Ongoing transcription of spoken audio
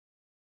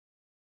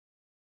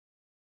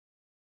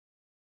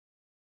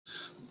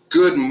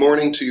Good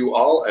morning to you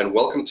all, and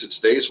welcome to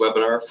today's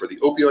webinar for the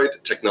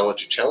Opioid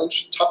Technology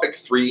Challenge, Topic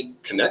 3,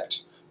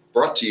 Connect,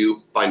 brought to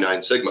you by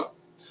 9 Sigma.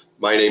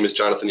 My name is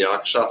Jonathan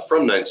Yakasha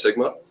from 9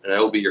 Sigma, and I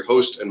will be your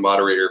host and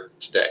moderator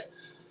today.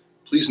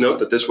 Please note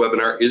that this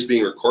webinar is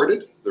being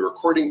recorded. The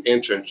recording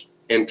and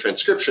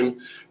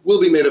transcription will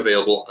be made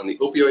available on the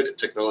Opioid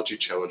Technology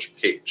Challenge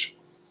page.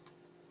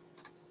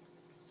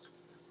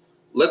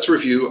 Let's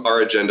review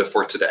our agenda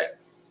for today.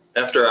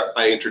 After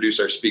I introduce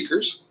our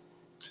speakers,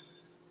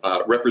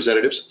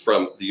 representatives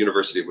from the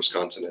University of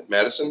Wisconsin at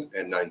Madison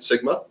and 9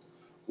 Sigma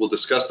will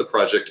discuss the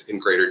project in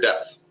greater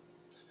depth.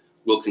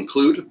 We'll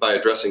conclude by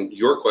addressing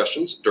your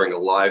questions during a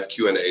live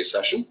Q&A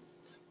session,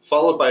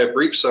 followed by a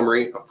brief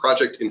summary of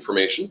project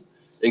information,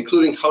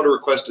 including how to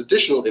request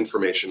additional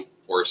information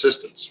or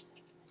assistance.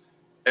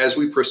 As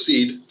we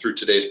proceed through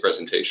today's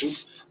presentation,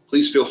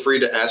 please feel free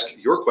to ask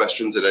your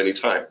questions at any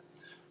time.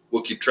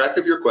 We'll keep track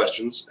of your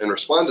questions and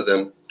respond to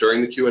them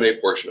during the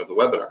Q&A portion of the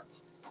webinar.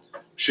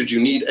 Should you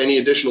need any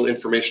additional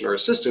information or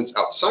assistance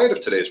outside of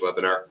today's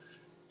webinar,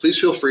 please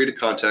feel free to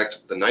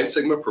contact the 9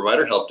 Sigma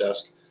Provider Help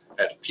Desk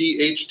at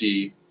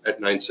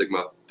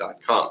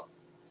phd@9sigma.com.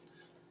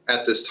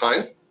 At this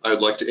time, I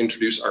would like to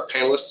introduce our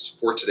panelists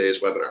for today's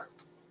webinar.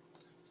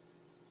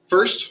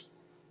 First,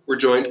 we're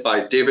joined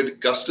by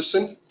David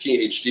Gustafson,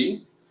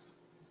 PhD,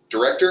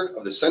 Director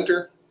of the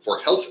Center for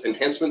Health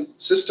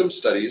Enhancement System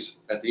Studies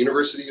at the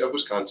University of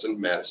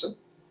Wisconsin-Madison,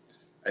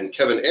 and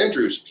Kevin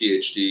Andrews,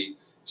 PhD,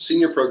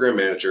 Senior Program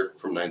Manager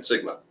from 9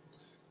 Sigma.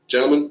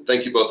 Gentlemen,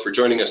 thank you both for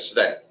joining us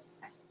today.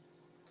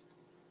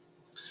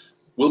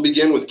 We'll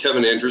begin with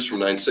Kevin Andrews from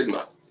 9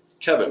 Sigma.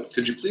 Kevin,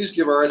 could you please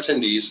give our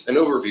attendees an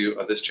overview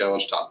of this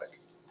challenge topic?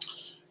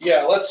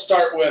 Yeah, let's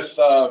start with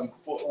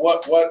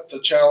what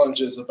the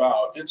challenge is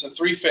about. It's a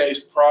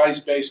 3-phase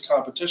prize-based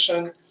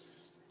competition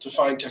to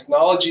find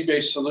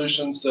technology-based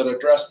solutions that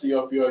address the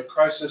opioid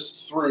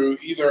crisis through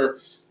either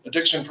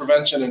addiction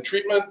prevention and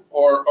treatment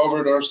or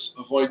overdose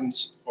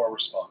avoidance or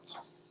response.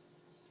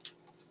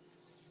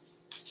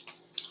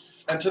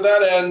 And to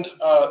that end,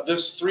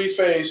 this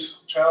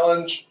 3-phase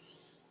challenge,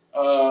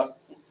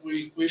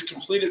 we've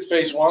completed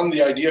phase 1,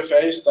 the idea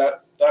phase,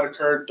 that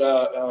occurred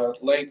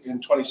late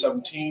in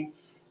 2017.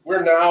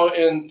 We're now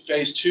in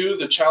phase 2,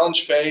 the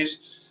challenge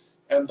phase,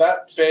 and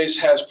that phase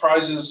has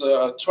prizes,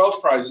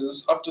 12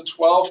 prizes, up to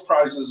 12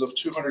 prizes of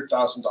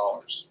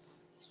 $200,000.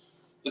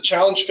 The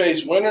challenge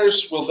phase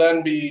winners will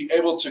then be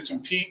able to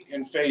compete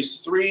in phase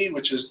 3,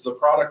 which is the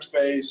product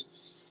phase,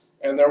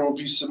 and there will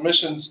be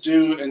submissions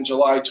due in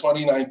July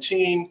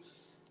 2019,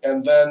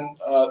 and then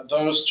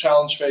those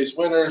challenge phase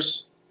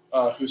winners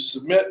who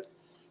submit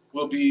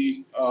will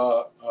be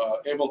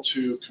able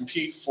to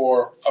compete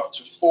for up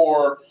to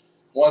 4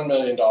 $1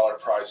 million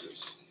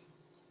prizes.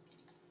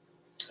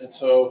 And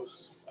so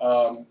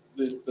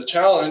the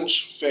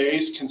challenge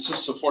phase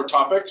consists of 4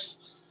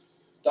 topics: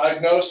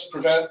 diagnose,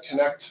 prevent,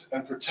 connect,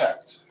 and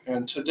protect.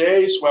 And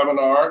today's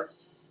webinar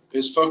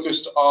is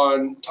focused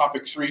on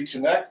topic 3,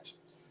 connect,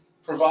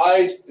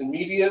 provide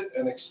immediate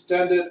and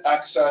extended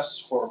access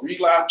for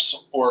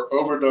relapse or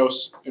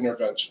overdose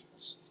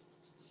interventions.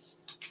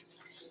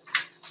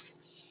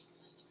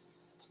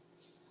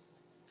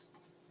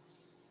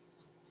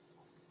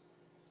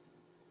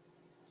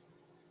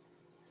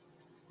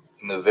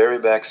 In the very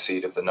back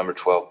seat of the number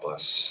 12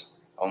 bus,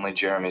 only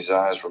Jeremy's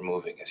eyes were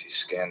moving as he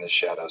scanned the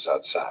shadows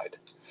outside,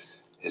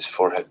 his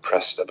forehead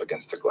pressed up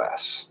against the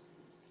glass.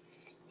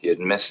 He had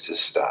missed his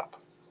stop.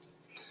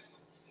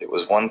 It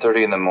was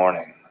 1:30 in the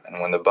morning,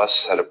 and when the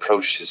bus had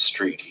approached his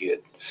street, he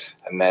had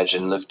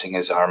imagined lifting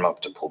his arm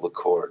up to pull the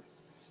cord.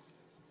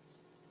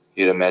 He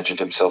had imagined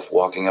himself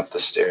walking up the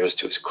stairs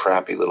to his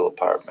crappy little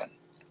apartment.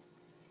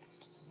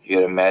 He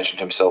had imagined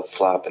himself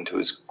flop into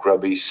his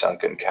grubby,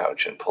 sunken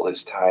couch and pull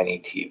his tiny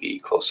TV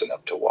close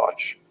enough to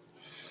watch.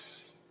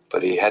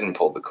 But he hadn't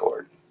pulled the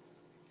cord.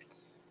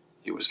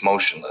 He was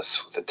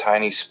motionless, with a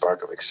tiny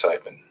spark of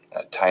excitement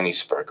and a tiny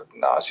spark of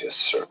nausea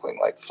circling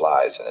like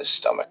flies in his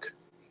stomach.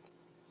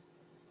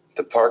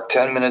 The park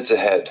 10 minutes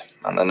ahead,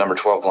 on the number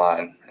 12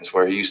 line, is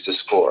where he used to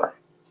score.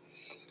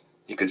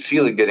 He could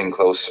feel it getting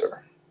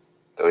closer,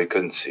 though he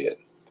couldn't see it.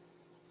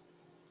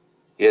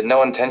 He had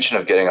no intention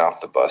of getting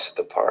off the bus at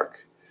the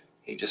park.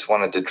 He just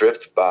wanted to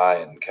drift by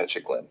and catch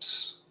a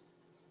glimpse.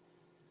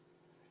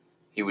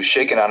 He was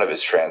shaken out of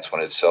his trance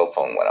when his cell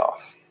phone went off.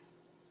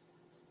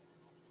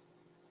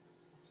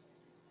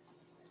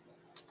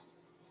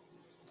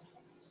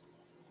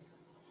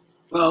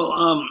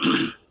 Well,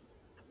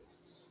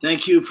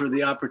 thank you for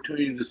the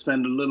opportunity to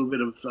spend a little bit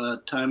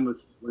of time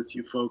with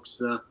you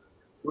folks.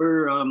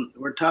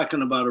 We're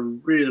talking about a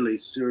really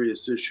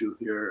serious issue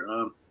here.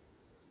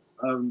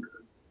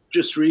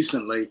 Just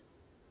recently,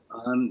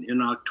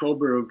 in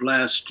October of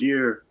last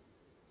year,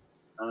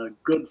 a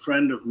good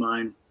friend of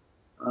mine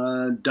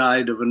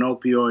died of an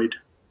opioid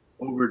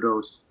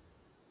overdose.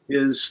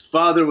 His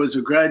father was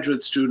a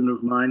graduate student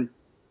of mine,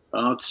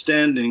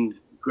 outstanding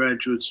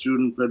graduate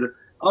student, but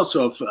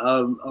also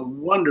a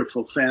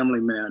wonderful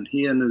family man.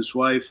 He and his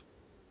wife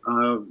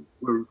are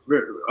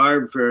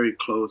very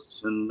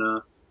close,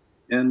 and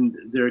and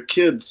their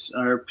kids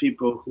are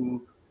people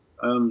who,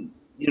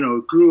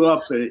 grew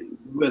up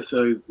with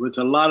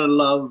a lot of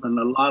love and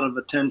a lot of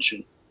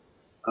attention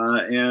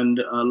and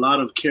a lot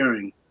of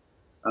caring.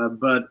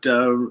 But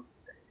at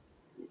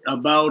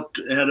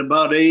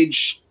about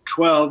age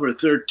 12 or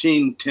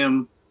 13,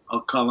 Tim,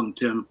 I'll call him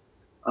Tim,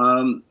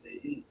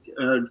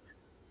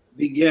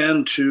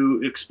 began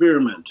to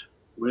experiment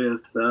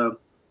with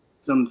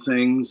some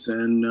things,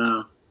 and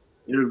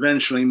it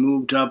eventually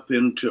moved up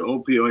into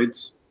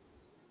opioids.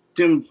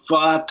 Tim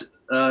fought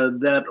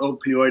that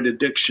opioid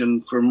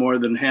addiction for more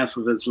than half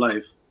of his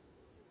life.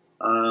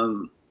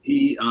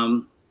 He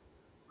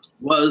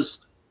was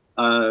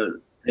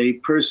a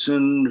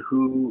person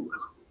who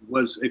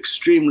was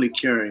extremely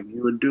caring. He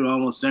would do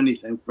almost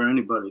anything for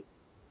anybody.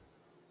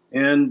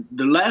 And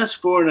the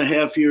last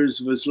 4.5 years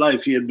of his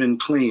life, he had been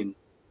clean.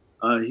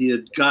 He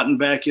had gotten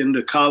back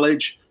into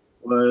college,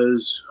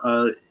 was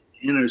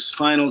in his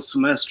final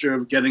semester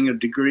of getting a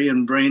degree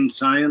in brain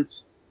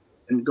science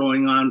and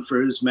going on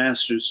for his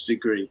master's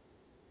degree.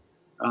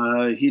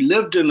 He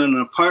lived in an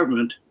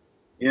apartment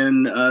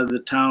in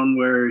the town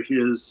where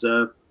his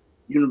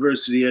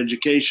university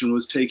education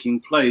was taking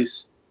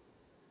place.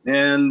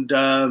 And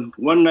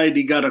one night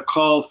he got a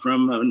call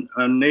from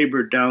a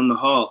neighbor down the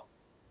hall.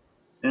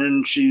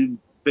 And she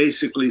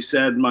basically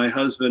said, "My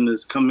husband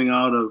is coming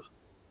out of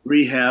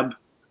rehab.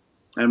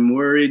 I'm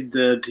worried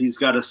that he's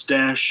got a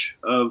stash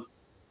of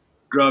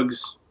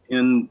drugs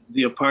in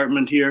the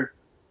apartment here.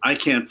 I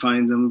can't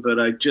find them, but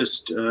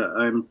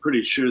I'm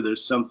pretty sure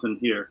there's something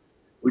here.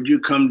 Would you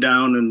come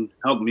down and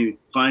help me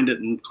find it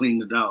and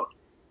clean it out?"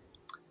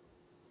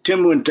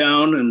 Tim went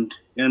down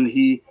and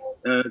he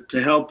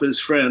to help his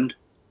friend,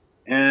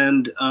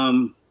 and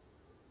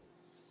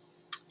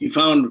he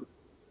found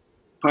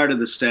part of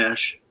the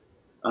stash,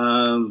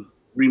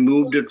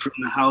 removed it from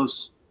the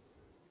house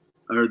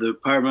or the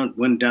apartment,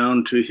 went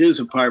down to his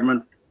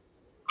apartment,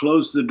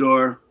 closed the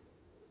door,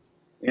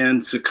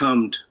 and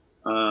succumbed,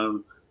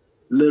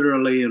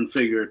 literally and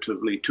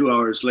figuratively. 2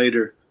 hours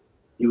later,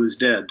 he was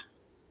dead.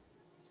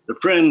 The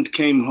friend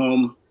came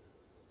home,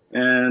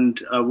 and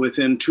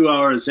within 2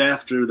 hours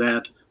after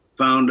that,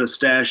 found a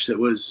stash that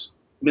was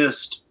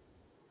missed,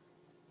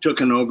 took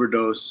an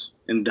overdose,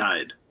 and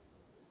died.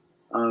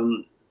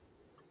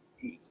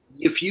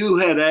 If you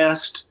had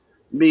asked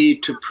me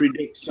to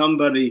predict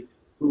somebody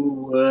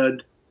who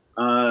would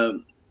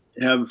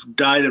have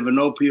died of an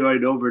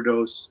opioid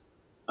overdose,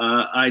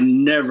 I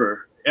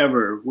never,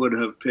 ever would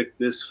have picked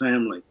this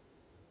family.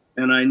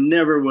 And I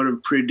never would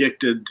have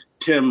predicted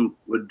Tim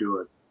would do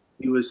it.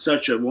 He was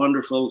such a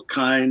wonderful,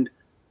 kind,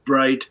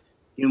 bright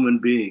human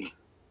being.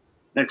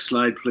 Next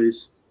slide,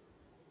 please.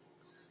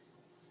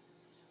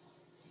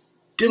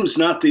 Tim's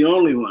not the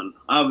only one,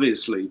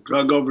 obviously.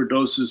 Drug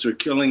overdoses are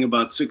killing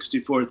about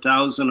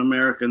 64,000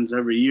 Americans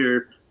every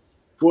year.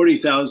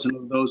 40,000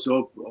 of those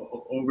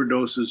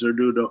overdoses are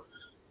due to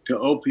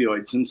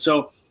opioids. And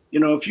so,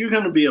 if you're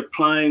going to be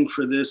applying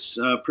for this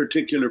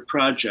particular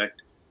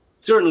project,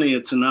 certainly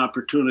it's an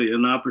opportunity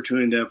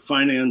to have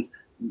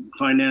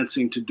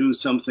financing to do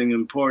something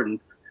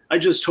important. I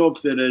just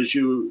hope that as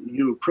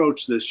you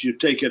approach this, you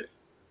take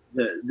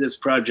this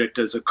project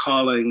as a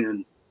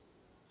calling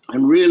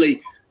and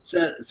really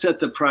set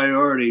the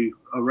priority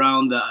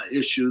around the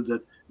issue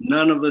that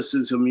none of us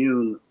is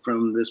immune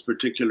from this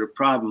particular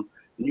problem.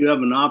 You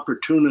have an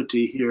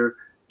opportunity here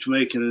to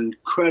make an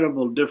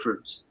incredible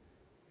difference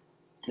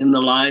in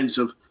the lives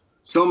of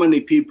so many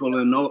people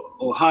in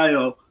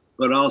Ohio,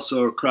 but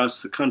also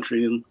across the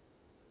country and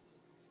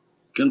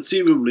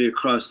conceivably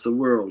across the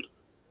world.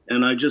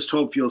 And I just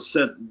hope you'll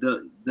set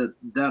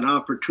that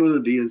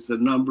opportunity as the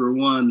number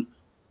one.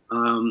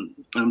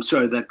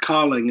 That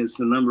calling is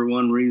the number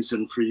one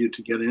reason for you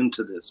to get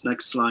into this.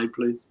 Next slide,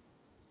 please.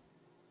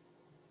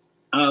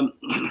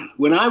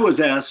 When I was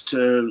asked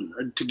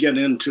to get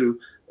into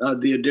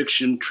the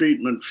addiction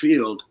treatment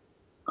field,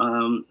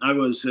 I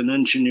was an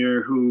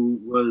engineer who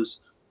was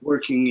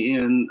working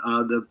in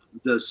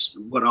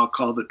what I'll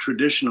call the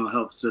traditional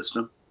health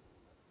system.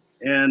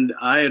 And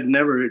I had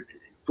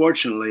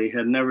fortunately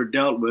had never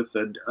dealt with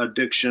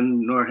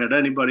addiction, nor had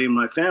anybody in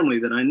my family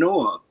that I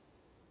know of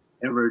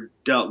ever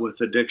dealt with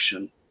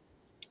addiction.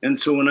 And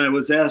so when I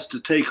was asked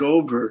to take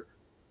over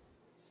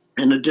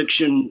an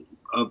addiction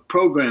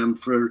program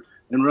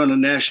and run a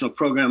national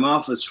program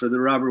office for the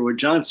Robert Wood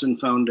Johnson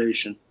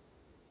Foundation,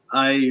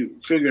 I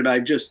figured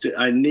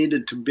I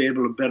needed to be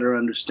able to better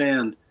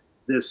understand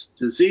this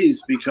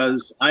disease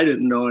because I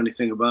didn't know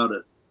anything about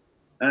it.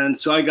 And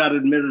so I got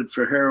admitted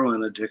for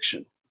heroin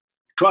addiction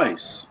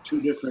twice,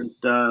 two different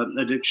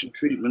addiction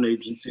treatment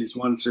agencies,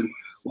 one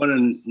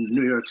in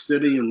New York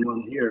City and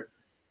one here.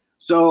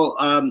 So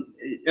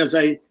as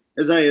I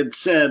had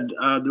said,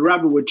 the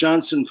Robert Wood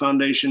Johnson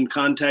Foundation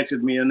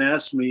contacted me and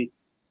asked me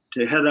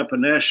to head up a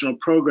national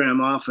program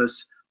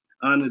office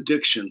on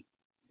addiction.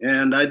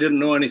 And I didn't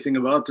know anything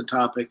about the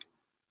topic.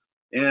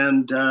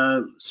 And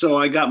so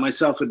I got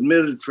myself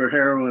admitted for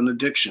heroin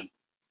addiction.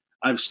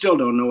 I still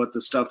don't know what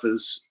the stuff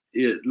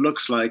it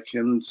looks like.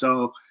 And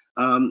so,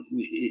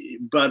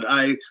 but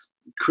I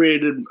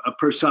created a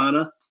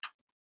persona.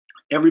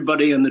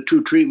 Everybody in the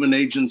 2 treatment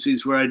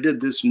agencies where I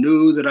did this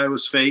knew that I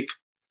was fake,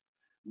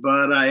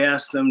 but I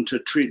asked them to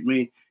treat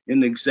me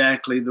in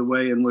exactly the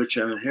way in which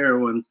a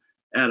heroin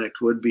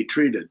addict would be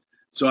treated.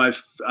 So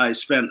I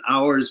spent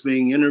hours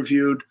being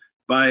interviewed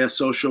by a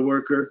social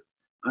worker.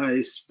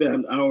 I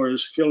spent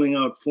hours filling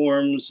out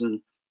forms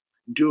and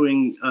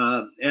doing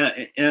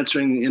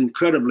answering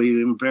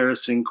incredibly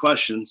embarrassing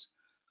questions.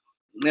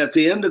 At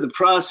the end of the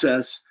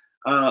process,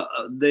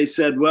 they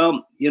said,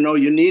 well,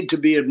 you need to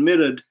be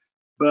admitted,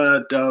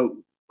 but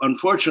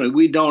unfortunately,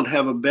 we don't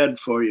have a bed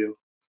for you.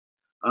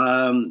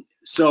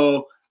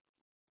 So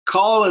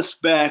call us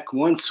back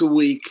once a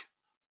week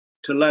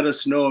to let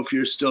us know if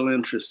you're still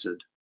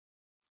interested.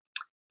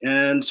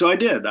 And so I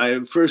did.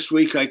 First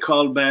week I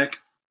called back,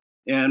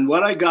 and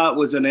what I got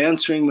was an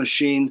answering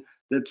machine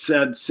that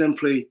said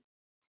simply,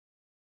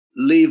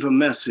 leave a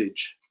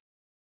message.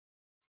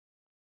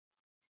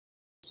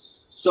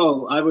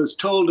 So I was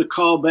told to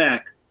call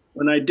back.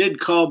 When I did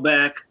call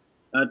back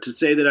to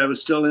say that I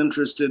was still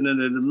interested in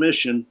an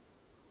admission,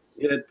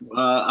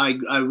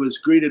 I was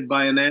greeted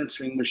by an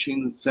answering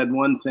machine that said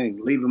one thing: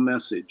 leave a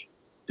message.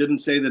 Didn't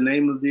say the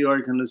name of the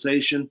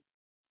organization,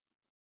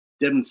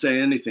 didn't say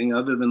anything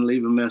other than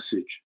leave a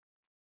message.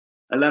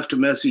 I left a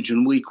message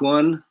in week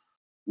 1,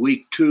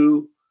 week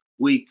 2,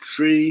 week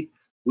 3,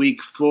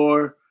 week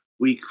 4,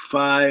 week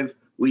 5,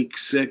 week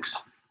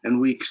 6,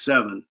 and week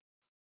 7.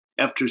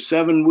 After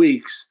 7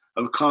 weeks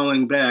of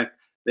calling back,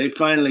 they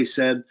finally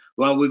said,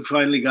 well, we've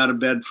finally got a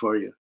bed for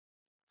you.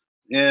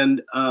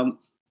 And I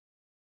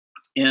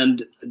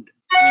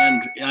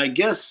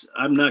guess,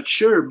 I'm not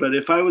sure, but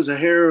if I was a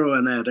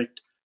heroin addict,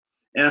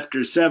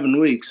 after 7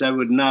 weeks, I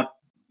would not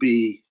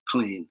be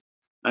clean.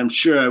 I'm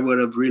sure I would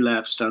have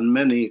relapsed on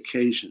many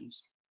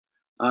occasions.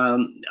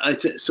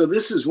 So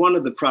this is one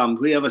of the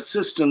problems. We have a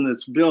system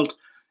that's built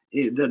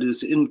that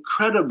is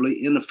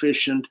incredibly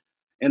inefficient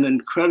and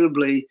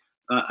incredibly,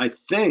 I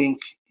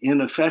think,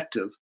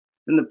 ineffective.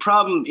 And the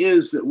problem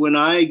is that when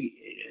I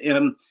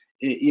am,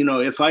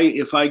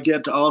 if I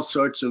get all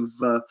sorts of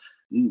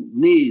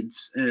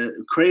needs,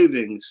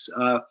 cravings,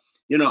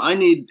 I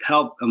need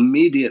help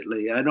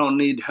immediately. I don't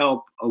need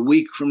help a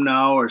week from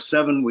now or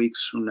 7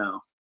 weeks from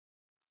now.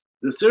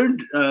 The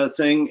third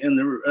thing,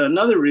 and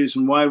another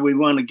reason why we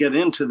want to get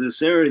into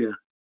this area,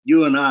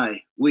 you and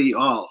I, we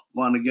all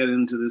want to get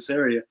into this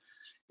area,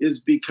 is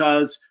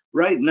because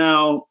right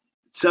now,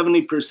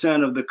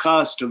 70% of the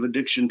cost of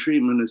addiction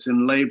treatment is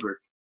in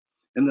labor.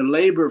 And the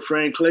labor,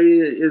 frankly,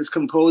 is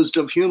composed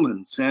of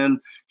humans. And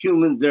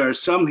there are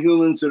some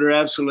humans that are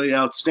absolutely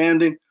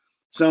outstanding,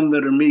 some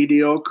that are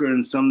mediocre,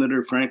 and some that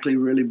are frankly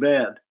really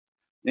bad.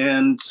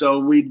 And so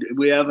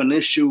we have an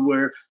issue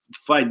where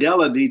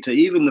fidelity to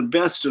even the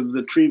best of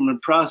the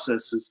treatment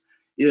processes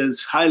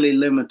is highly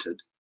limited.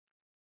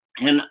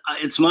 And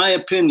it's my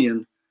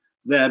opinion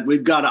that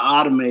we've got to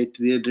automate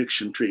the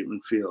addiction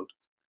treatment field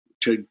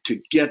to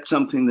get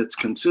something that's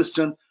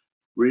consistent,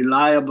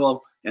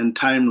 reliable, and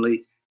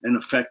timely, and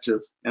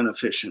effective and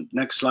efficient.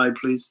 Next slide,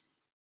 please.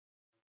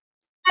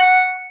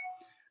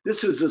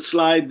 This is a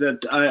slide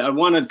that I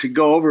wanted to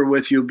go over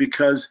with you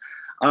because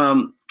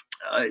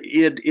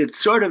it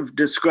sort of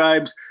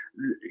describes,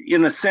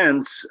 in a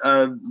sense,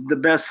 the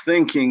best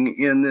thinking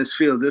in this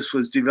field. This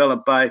was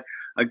developed by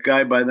a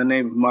guy by the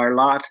name of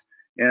Marlott,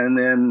 and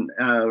then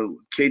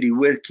Katie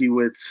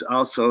Witkowitz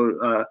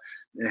also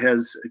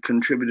has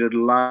contributed a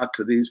lot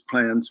to these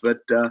plans. But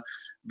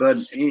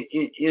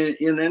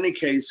in any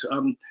case,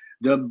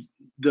 the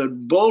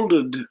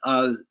bolded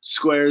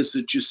squares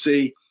that you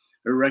see,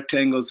 or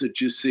rectangles that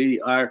you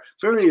see, are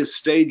various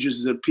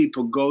stages that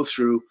people go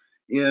through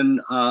in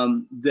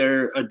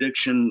their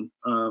addiction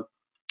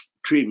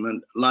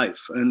treatment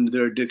life and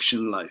their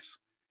addiction life.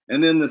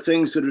 And then the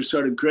things that are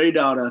sort of grayed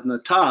out on the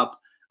top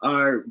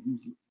are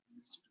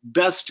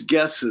best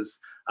guesses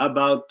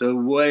about the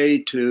way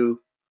to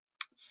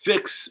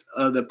fix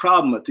the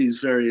problem at these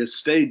various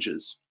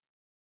stages.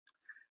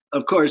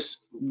 Of course,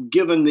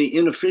 given the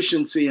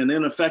inefficiency and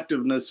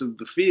ineffectiveness of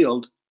the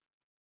field,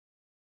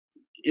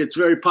 it's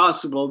very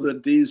possible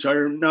that these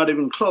are not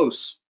even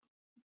close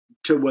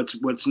to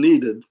what's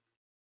needed.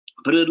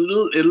 But at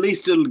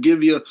least it'll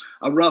give you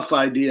a rough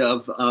idea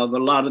of a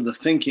lot of the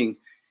thinking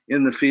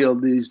in the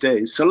field these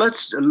days. So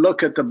let's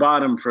look at the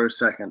bottom for a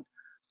second.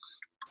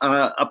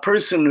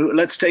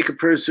 Let's take a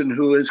person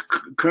who is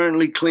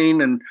currently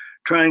clean and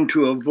trying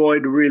to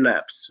avoid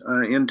relapse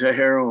into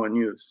heroin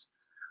use.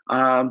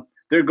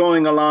 They're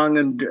going along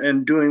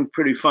and doing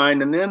pretty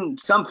fine, and then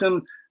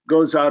something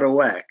goes out of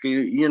whack.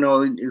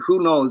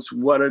 Who knows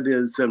what it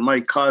is that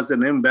might cause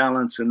an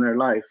imbalance in their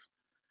life.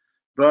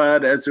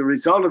 But as a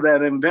result of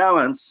that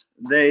imbalance,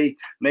 they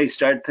may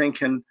start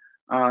thinking,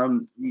 I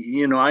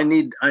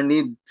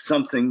need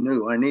something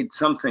new. I need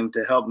something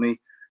to help me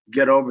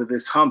get over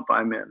this hump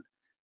I'm in.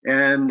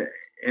 And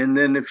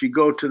then if you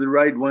go to the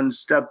right one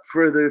step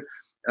further,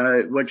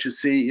 what you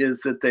see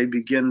is that they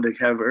begin to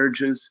have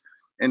urges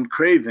and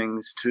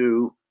cravings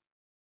to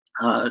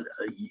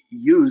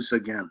use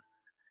again.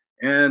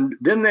 And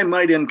then they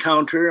might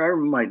encounter, or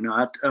might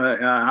not,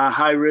 a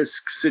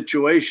high-risk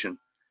situation.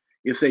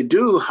 If they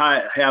do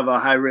have a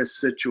high-risk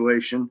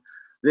situation,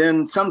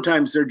 then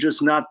sometimes they're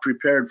just not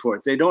prepared for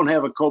it. They don't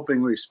have a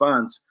coping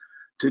response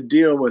to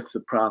deal with the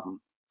problem.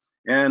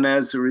 And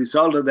as a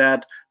result of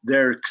that,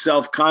 their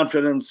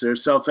self-confidence, their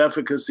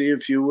self-efficacy,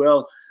 if you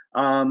will,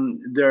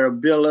 their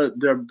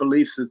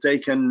belief that they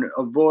can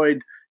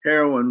avoid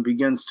heroin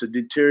begins to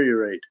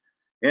deteriorate.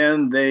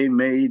 And they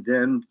may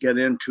then get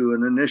into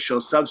an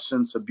initial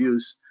substance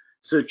abuse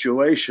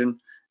situation.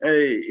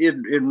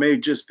 It may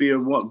just be a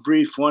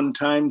brief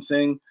one-time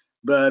thing,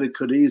 but it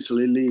could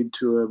easily lead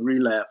to a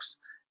relapse.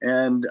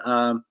 And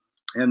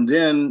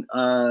then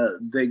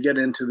they get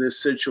into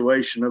this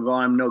situation of, oh,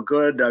 I'm no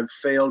good, I've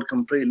failed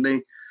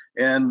completely,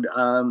 and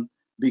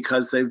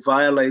because they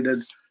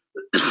violated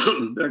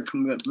their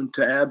commitment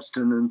to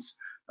abstinence,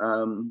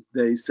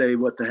 they say,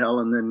 what the hell,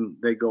 and then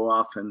they go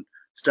off and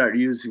start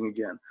using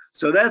again.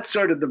 So that's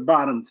sort of the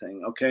bottom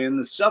thing, okay? And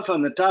the stuff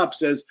on the top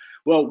says,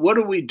 well, what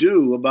do we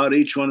do about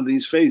each one of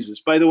these phases?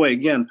 By the way,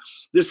 again,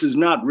 this is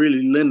not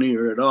really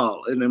linear at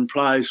all. It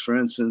implies, for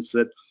instance,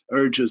 that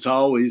urges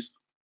always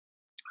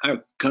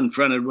are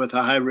confronted with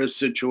a high-risk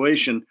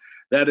situation.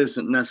 That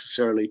isn't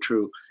necessarily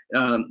true.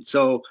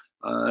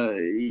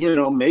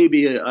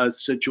 Maybe a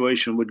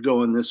situation would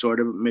go in this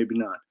order, but maybe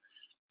not.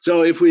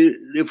 So if we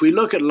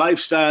look at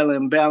lifestyle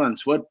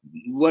imbalance, what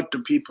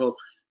do people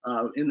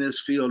in this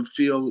field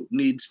feel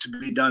needs to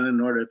be done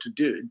in order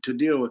to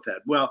deal with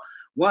that? Well,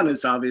 one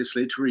is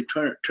obviously to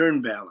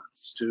return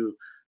balance to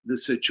the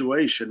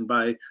situation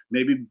by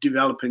maybe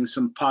developing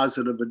some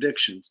positive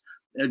addictions.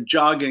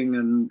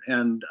 Jogging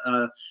and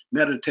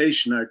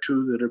meditation are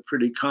two that are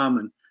pretty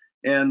common,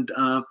 and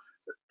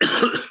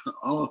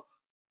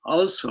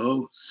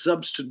also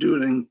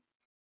substituting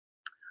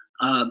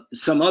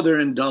some other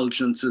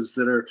indulgences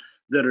that are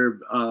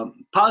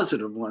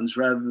positive ones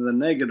rather than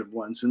negative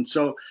ones. And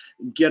so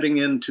getting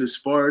into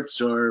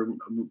sports or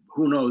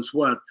who knows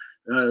what,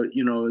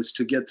 is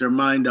to get their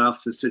mind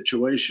off the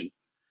situation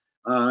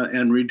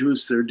and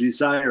reduce their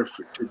desire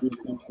to do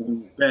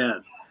something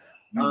bad.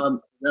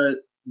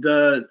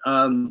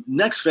 The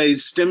next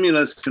phase,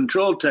 stimulus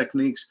control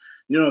techniques,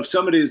 if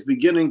somebody is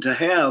beginning to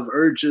have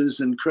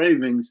urges and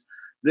cravings,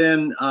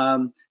 then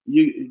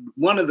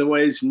one of the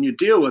ways and you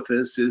deal with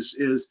this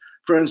is,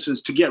 for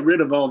instance, to get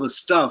rid of all the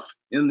stuff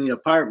in the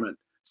apartment,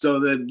 so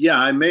that, yeah,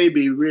 I may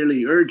be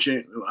really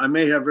I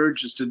may have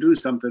urges to do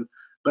something,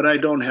 but I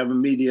don't have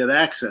immediate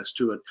access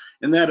to it.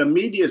 And that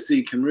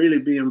immediacy can really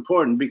be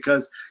important,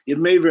 because it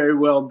may very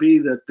well be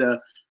that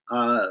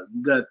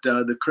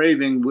the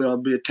craving will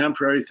be a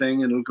temporary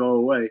thing and it'll go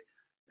away.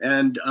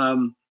 And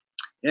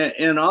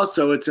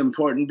also it's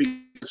important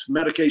because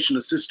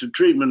medication-assisted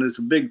treatment is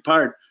a big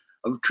part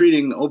of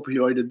treating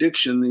opioid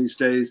addiction these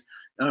days,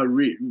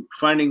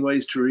 finding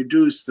ways to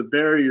reduce the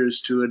barriers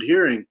to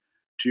adhering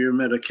to your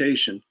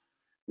medication.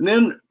 And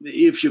then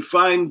if you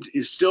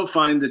still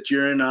find that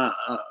you're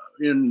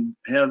in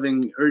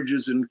having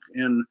urges and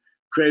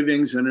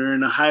cravings and are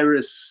in a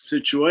high-risk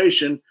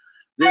situation,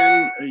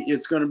 then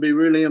it's going to be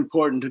really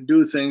important to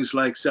do things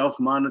like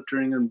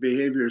self-monitoring and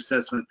behavior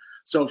assessment.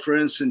 So for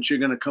instance, you're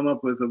going to come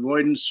up with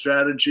avoidance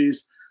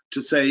strategies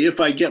to say, if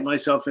I get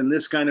myself in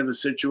this kind of a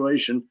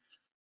situation,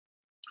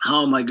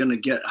 how am I going to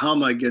get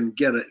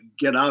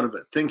out of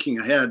it? Thinking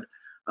ahead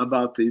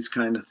about these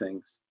kind of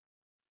things.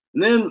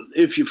 And then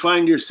if you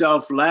find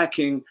yourself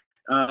lacking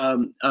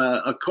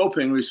a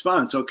coping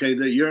response, okay,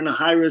 that you're in a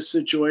high-risk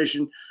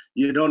situation,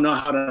 you don't know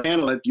how to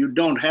handle it, you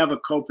don't have a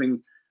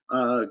coping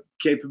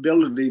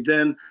capability,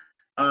 then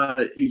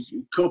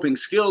coping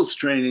skills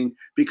training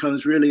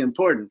becomes really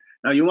important.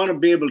 Now, you want to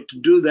be able to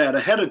do that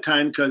ahead of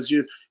time, because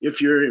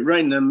if you're right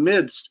in the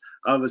midst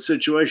of a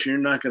situation,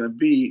 you're not going to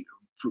be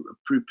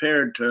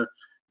prepared to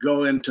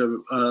go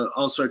into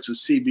all sorts of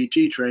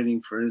CBT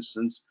training, for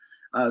instance.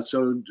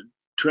 So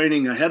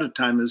training ahead of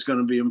time is going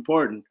to be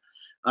important.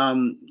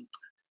 And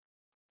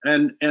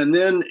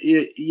then,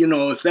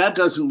 if that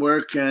doesn't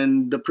work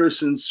and the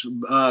person's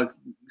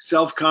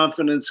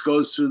self-confidence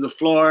goes through the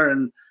floor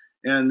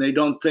and they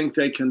don't think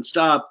they can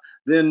stop,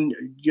 then,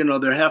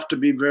 there have to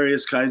be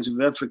various kinds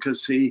of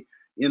efficacy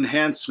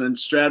enhancement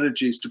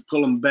strategies to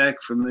pull them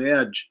back from the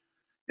edge.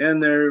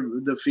 And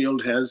the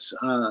field has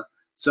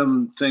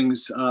some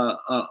things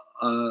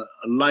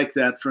like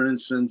that. For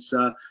instance,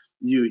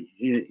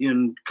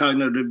 in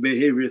cognitive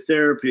behavior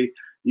therapy,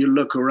 you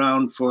look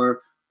around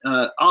for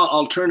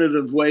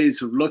alternative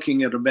ways of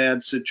looking at a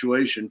bad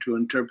situation to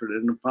interpret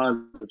it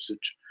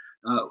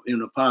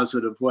in a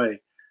positive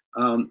way.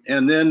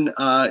 And then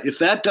if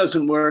that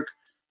doesn't work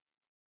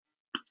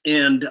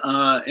and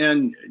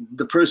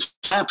the person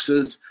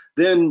lapses,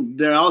 then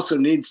there also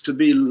needs to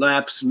be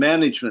lapse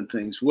management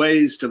things,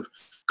 ways of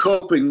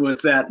coping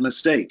with that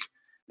mistake.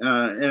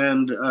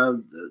 And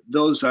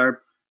those have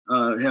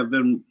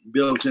been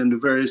built into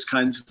various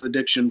kinds of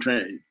addiction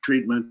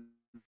treatment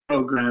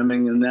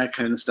programming and that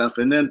kind of stuff.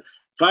 And then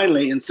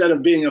finally, instead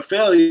of being a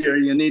failure,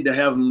 you need to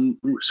have them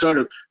sort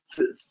of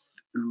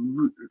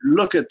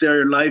look at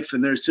their life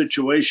and their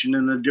situation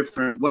in a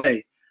different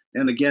way.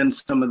 And again,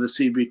 some of the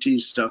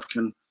CBT stuff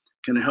can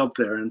help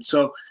there. And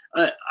so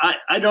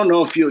I don't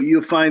know if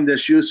you find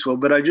this useful,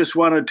 but I just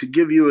wanted to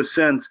give you a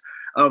sense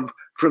of,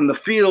 from the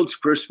field's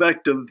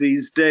perspective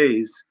these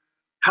days,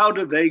 how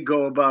do they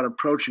go about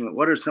approaching it?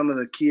 What are some of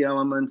the key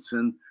elements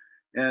and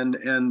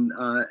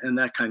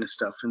that kind of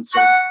stuff? And so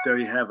there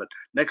you have it.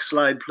 Next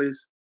slide,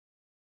 please.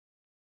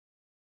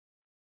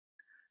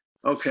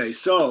 Okay,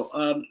 so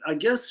I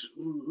guess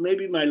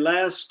maybe my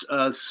last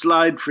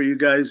slide for you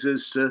guys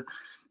is to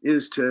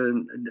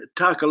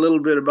talk a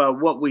little bit about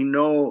what we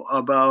know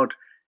about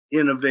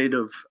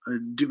innovative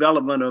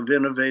development of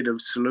innovative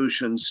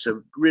solutions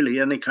to really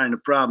any kind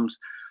of problems.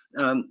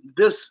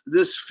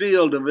 This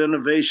field of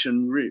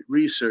innovation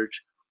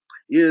research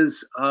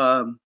is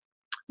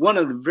one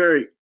of the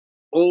very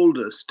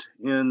oldest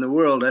in the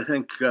world. I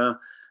think the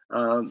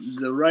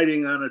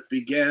writing on it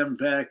began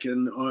back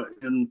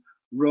in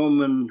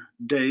Roman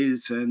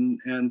days,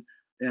 and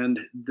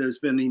there's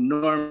been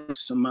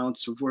enormous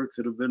amounts of work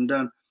that have been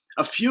done.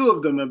 A few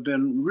of them have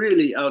been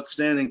really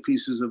outstanding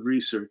pieces of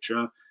research.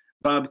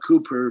 Bob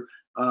Cooper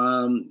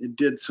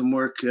did some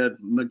work at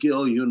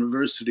McGill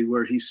University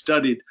where he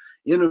studied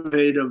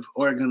innovative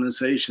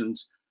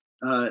organizations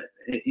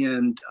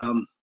in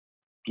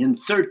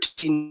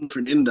 13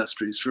 different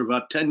industries for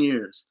about 10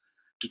 years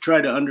to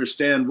try to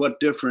understand what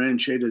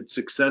differentiated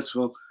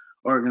successful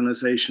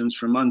organizations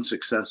from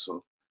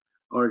unsuccessful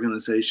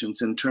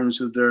organizations in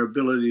terms of their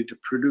ability to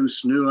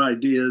produce new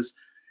ideas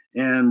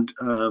and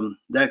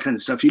that kind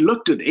of stuff. He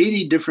looked at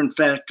 80 different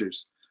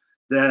factors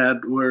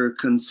that were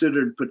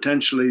considered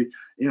potentially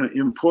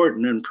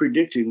important in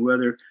predicting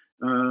whether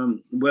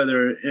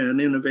an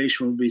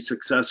innovation will be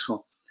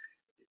successful.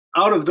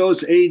 Out of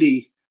those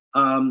 80,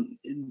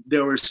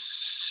 there were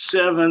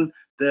 7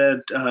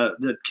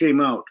 that came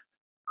out.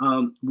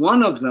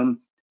 One of them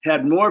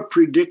had more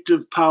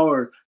predictive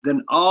power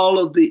than all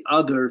of the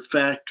other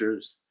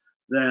factors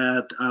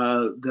that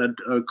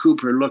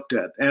Cooper looked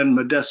at, and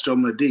Modesto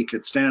Medic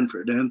at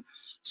Stanford, and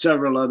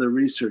several other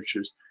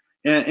researchers.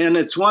 And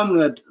it's one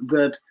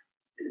that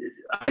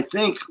I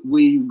think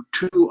we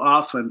too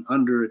often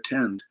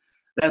underattend.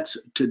 That's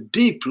to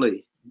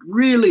deeply,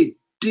 really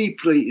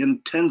deeply,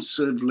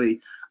 intensively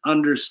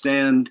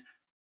understand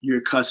your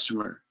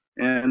customer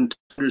and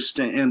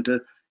understand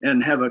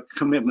and have a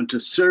commitment to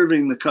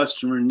serving the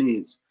customer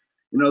needs.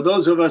 You know,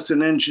 those of us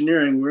in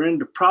engineering, we're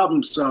into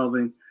problem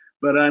solving,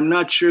 but I'm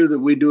not sure that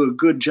we do a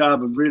good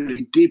job of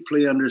really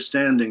deeply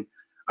understanding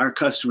our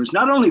customers,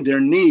 not only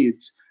their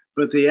needs,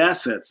 but the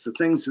assets, the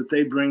things that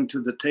they bring to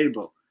the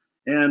table.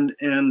 And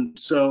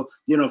so,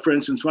 you know, for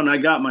instance, when I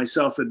got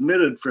myself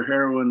admitted for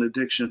heroin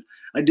addiction,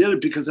 I did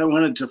it because I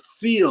wanted to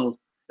feel,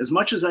 as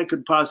much as I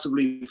could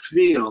possibly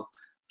feel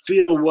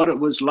what it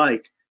was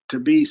like to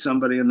be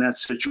somebody in that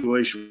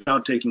situation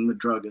without taking the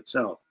drug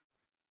itself.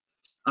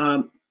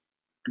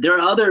 There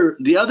are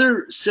the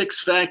other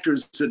 6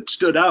 factors that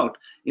stood out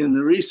in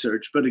the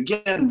research, but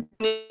again,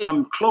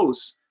 I'm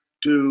close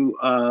to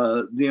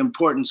the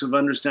importance of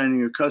understanding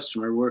your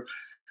customer. We're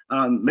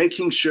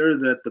making sure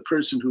that the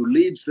person who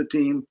leads the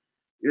team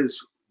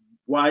is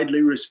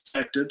widely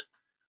respected.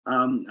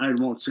 I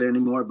won't say any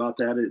more about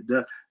that.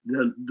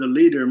 The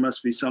leader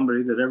must be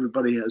somebody that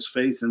everybody has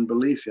faith and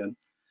belief in.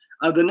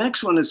 The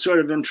next one is sort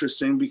of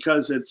interesting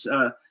because it's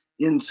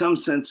in some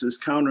senses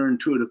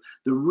counterintuitive.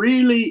 The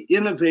really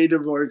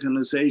innovative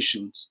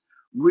organizations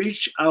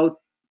reach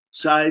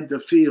outside the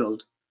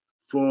field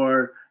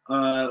for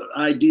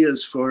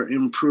ideas for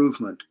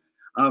improvement.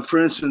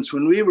 For instance,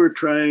 when we were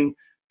trying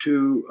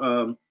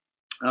to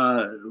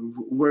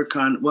work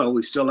on, well,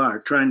 we still are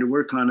trying to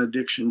work on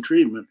addiction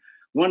treatment,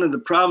 one of the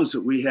problems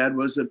that we had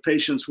was that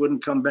patients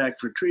wouldn't come back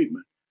for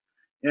treatment.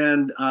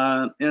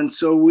 And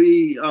so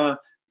we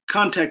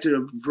contacted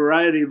a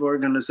variety of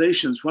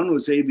organizations. One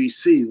was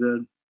ABC,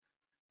 the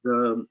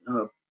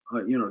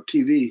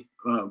TV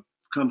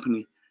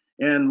company,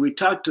 and we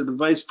talked to the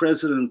vice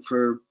president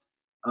for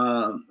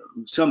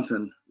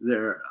something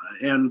there,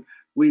 and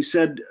we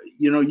said,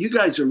 you know, you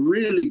guys are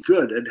really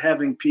good at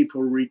having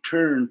people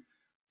return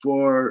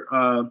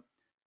to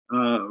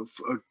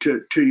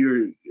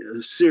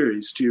your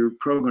series, to your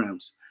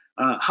programs.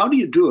 How do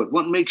you do it?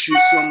 What makes you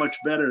so much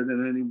better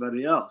than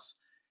anybody else?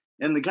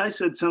 And the guy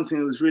said something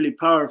that was really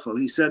powerful.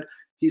 He said,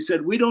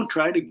 we don't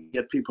try to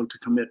get people to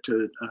commit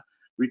to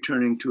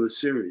returning to a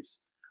series.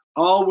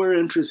 All we're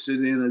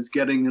interested in is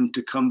getting them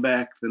to come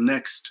back the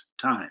next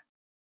time.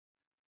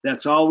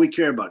 That's all we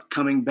care about,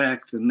 coming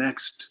back the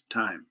next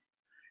time.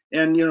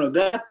 And, you know,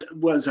 that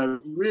was a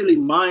really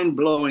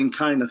mind-blowing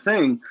kind of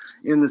thing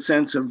in the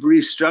sense of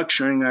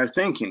restructuring our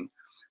thinking.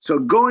 So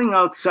going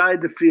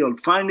outside the field,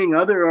 finding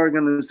other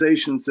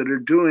organizations that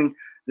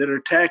are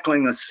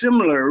tackling a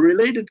similar,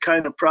 related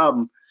kind of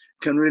problem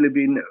can really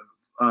be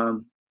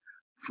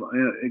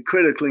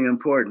critically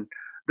important.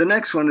 The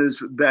next one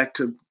is back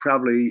to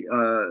probably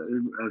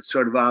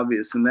sort of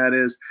obvious, and that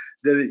is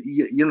that,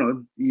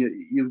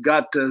 you've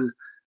got to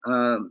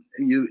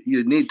you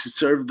need to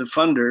serve the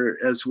funder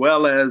as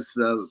well as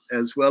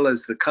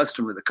the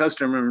customer. The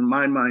customer, in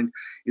my mind,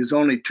 is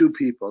only two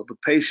people: the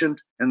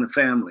patient and the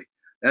family.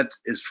 That's,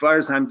 as far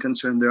as I'm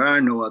concerned, there are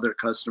no other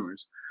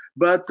customers.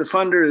 But the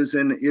funder is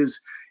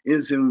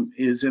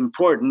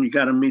important. You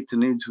got to meet the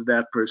needs of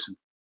that person.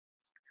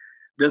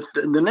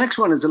 The next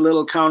one is a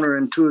little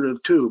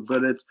counterintuitive too,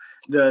 but it's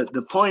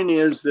the point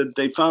is that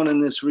they found in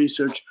this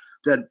research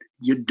that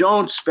you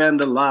don't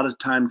spend a lot of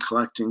time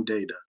collecting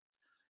data.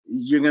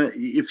 You're gonna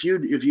if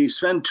you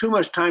spend too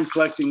much time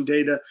collecting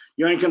data,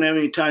 you aren't gonna have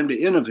any time to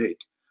innovate.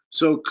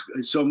 So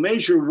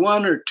measure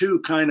one or two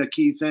kind of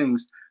key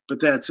things, but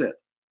that's it.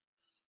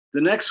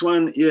 The next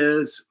one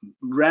is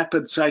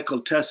rapid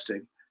cycle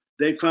testing.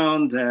 They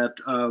found that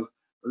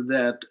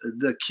that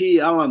the key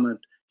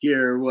element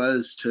here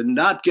was to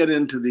not get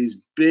into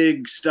these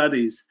big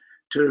studies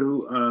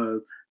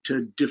to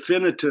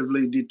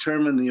definitively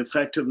determine the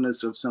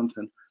effectiveness of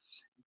something.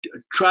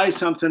 Try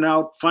something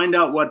out, find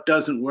out what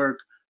doesn't work,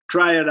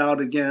 try it out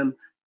again,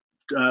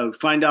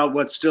 find out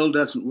what still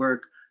doesn't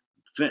work,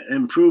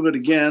 improve it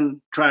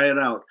again, try it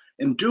out,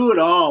 and do it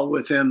all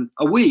within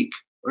a week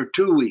or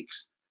 2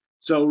 weeks.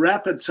 So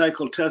rapid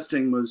cycle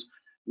testing was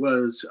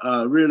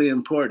really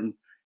important.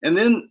 And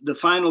then the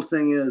final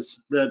thing is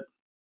that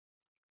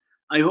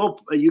I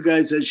hope you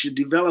guys, as you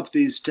develop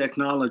these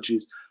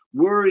technologies,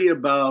 worry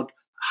about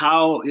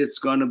how it's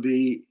going to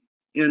be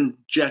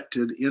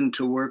injected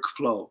into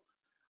workflow.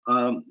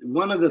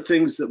 One of the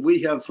things that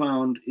we have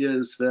found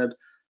is that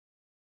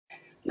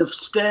if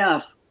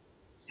staff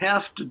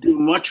have to do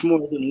much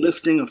more than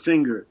lifting a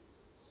finger,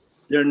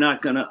 they're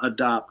not going to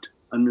adopt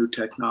a new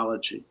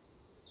technology.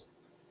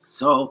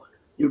 So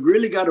you've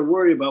really got to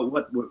worry about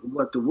what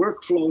the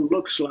workflow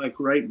looks like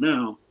right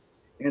now.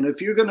 And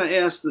if you're going to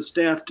ask the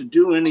staff to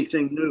do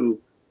anything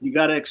new, you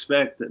got to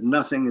expect that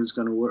nothing is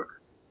going to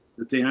work,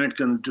 that they aren't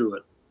going to do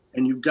it.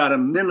 And you've got to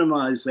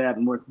minimize that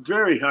and work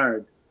very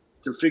hard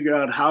to figure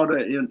out how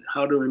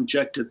to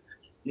inject it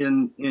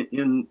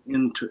into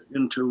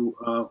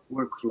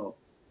workflow.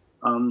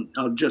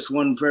 Just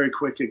one very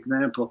quick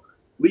example.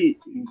 We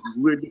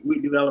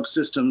develop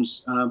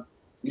systems.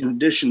 In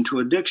addition to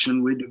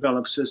addiction, we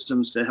develop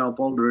systems to help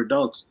older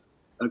adults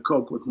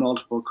cope with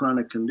multiple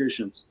chronic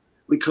conditions.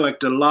 We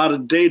collect a lot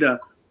of data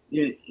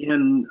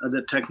in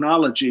the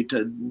technology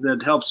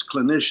that helps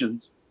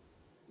clinicians.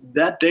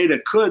 That data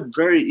could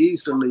very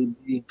easily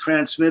be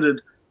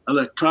transmitted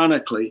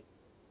electronically,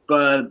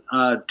 but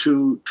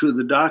to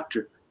the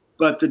doctor.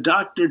 But the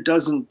doctor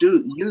doesn't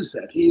use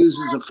that. He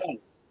uses a fax.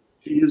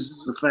 He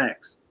uses a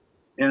fax,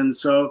 and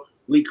so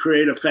we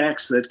create a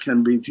fax that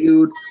can be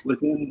viewed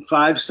within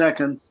 5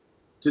 seconds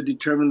to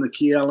determine the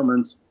key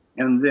elements,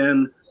 and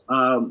then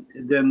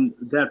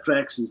that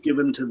fax is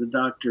given to the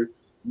doctor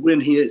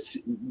when he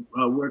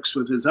works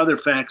with his other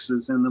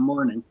faxes in the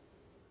morning.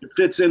 It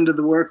fits into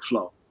the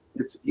workflow.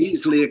 It's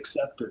easily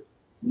accepted.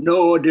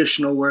 No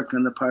additional work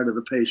on the part of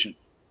the patient.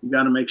 You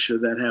got to make sure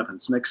that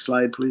happens. Next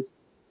slide, please.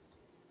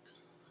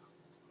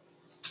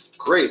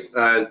 Great,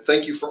 and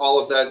thank you for all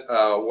of that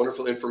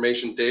wonderful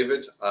information,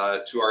 David.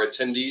 To our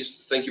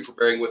attendees, thank you for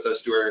bearing with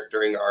us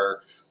during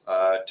our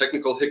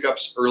technical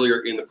hiccups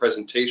earlier in the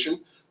presentation.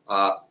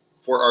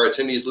 For our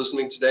attendees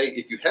listening today,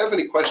 if you have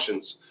any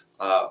questions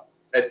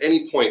at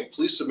any point,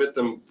 please submit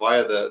them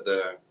via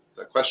the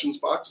questions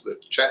box, the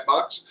chat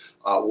box.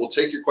 We'll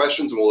take your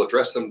questions and we'll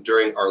address them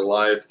during our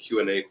live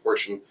Q&A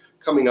portion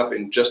coming up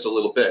in just a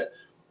little bit.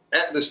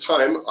 At this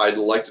time, I'd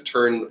like to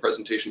turn the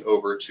presentation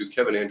over to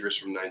Kevin Andrews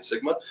from 9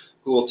 Sigma,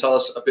 who will tell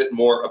us a bit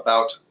more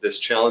about this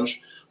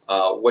challenge,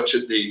 what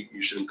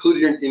you should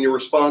include in your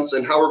response,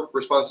 and how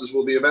responses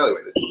will be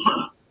evaluated.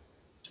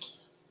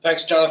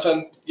 Thanks,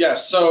 Jonathan.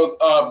 Yes, so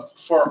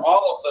for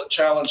all of the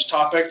challenge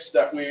topics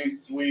that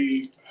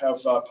we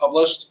have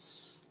published,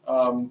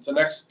 the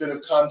next bit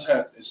of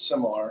content is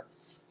similar.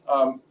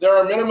 There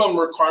are minimum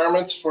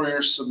requirements for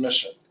your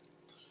submission.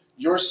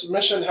 Your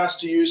submission has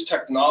to use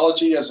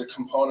technology as a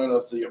component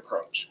of the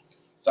approach.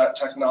 That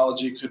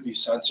technology could be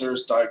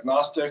sensors,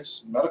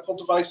 diagnostics, medical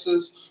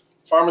devices,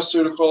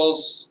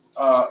 pharmaceuticals,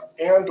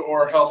 and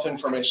or health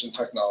information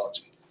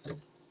technology.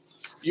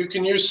 You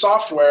can use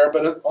software,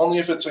 but only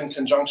if it's in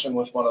conjunction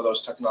with one of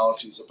those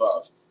technologies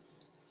above.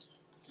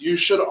 You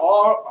should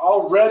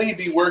already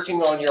be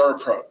working on your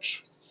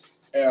approach,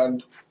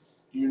 and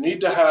you need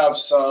to have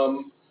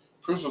some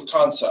proof of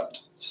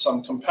concept,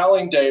 some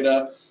compelling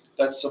data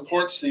that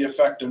supports the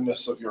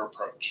effectiveness of your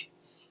approach.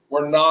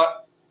 We're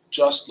not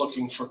just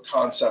looking for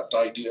concept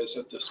ideas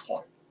at this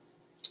point.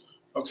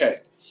 Okay,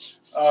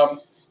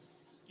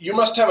 you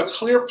must have a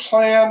clear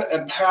plan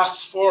and path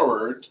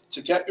forward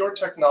to get your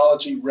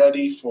technology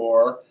ready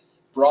for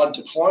broad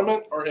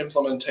deployment or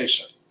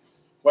implementation,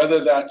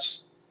 whether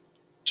that's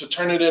to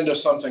turn it into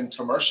something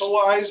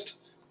commercialized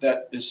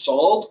that is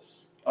sold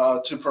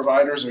to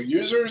providers or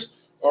users,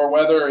 or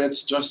whether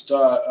it's just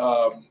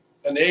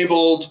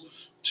enabled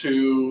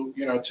to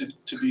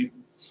be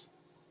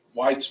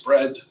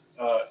widespread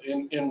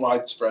in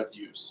widespread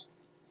use.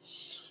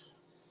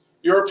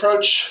 Your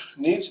approach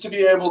needs to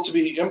be able to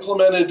be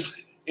implemented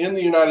in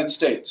the United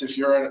States. If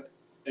you're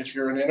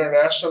an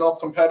international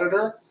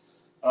competitor,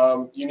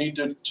 you need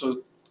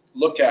to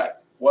look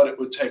at what it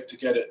would take to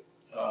get it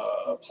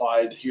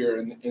applied here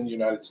in the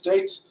United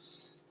States.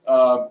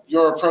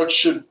 Your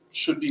approach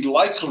should be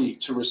likely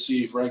to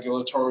receive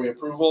regulatory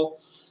approval.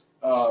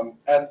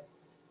 At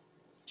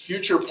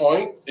future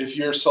point, if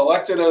you're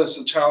selected as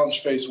a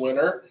challenge phase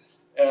winner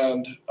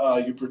and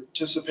you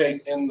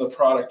participate in the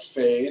product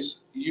phase,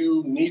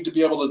 you need to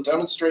be able to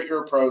demonstrate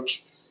your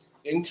approach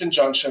in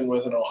conjunction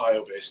with an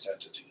Ohio-based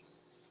entity.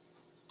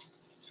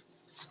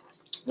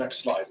 Next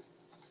slide.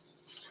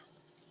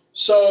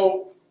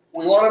 So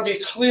we want to be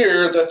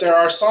clear that there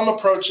are some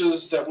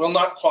approaches that will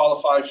not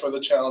qualify for the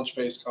challenge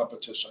phase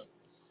competition.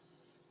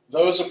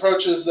 Those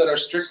approaches that are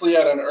strictly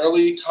at an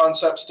early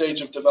concept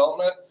stage of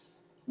development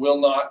will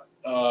not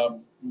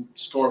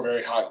score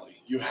very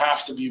highly. You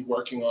have to be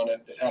working on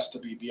it. It has to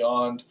be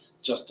beyond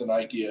just an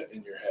idea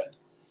in your head.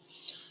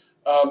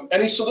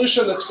 Any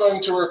solution that's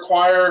going to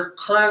require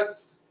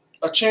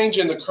a change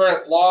in the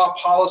current law,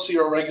 policy,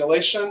 or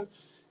regulation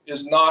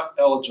is not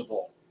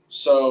eligible.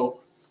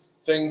 So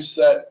things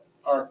that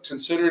are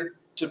considered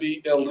to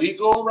be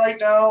illegal right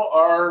now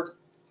are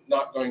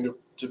not going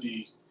to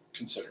be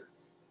considered.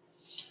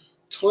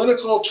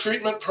 Clinical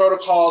treatment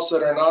protocols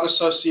that are not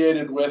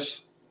associated with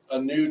a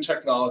new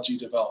technology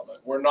development.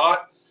 We're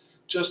not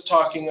just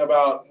talking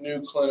about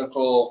new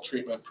clinical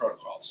treatment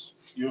protocols.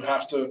 You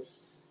have to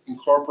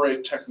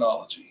incorporate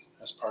technology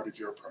as part of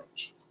your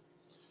approach.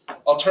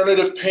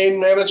 Alternative pain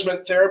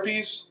management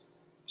therapies,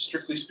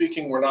 strictly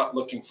speaking, we're not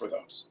looking for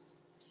those.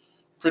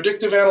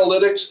 Predictive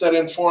analytics that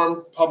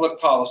inform public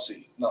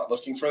policy, not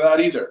looking for that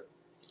either.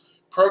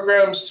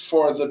 Programs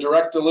for the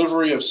direct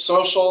delivery of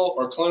social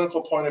or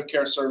clinical point of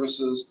care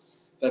services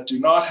that do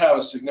not have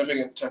a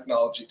significant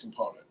technology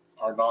component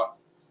are not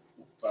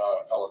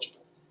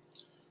eligible.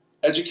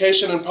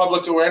 Education and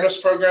public awareness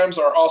programs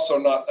are also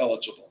not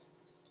eligible,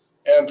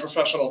 and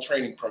professional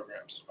training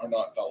programs are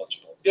not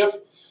eligible.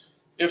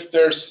 If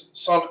there's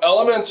some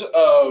element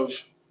of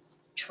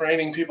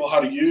training people how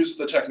to use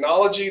the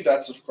technology,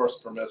 that's of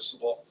course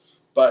permissible,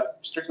 but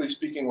strictly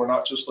speaking, we're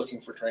not just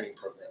looking for training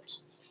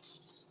programs.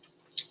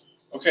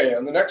 Okay,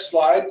 on the next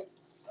slide,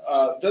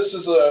 this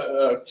is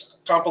a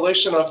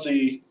compilation of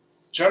the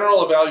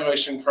general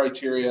evaluation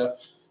criteria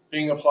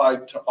being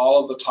applied to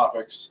all of the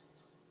topics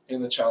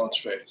in the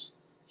challenge phase.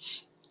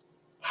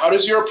 How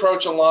does your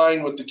approach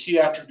align with the key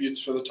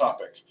attributes for the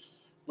topic?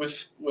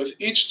 With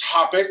each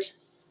topic,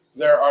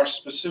 there are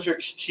specific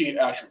key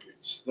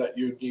attributes that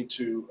you need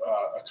to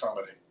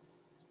accommodate.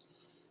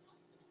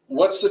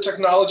 What's the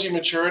technology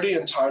maturity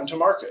and time to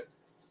market?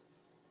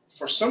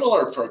 For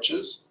similar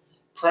approaches,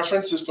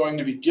 preference is going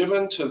to be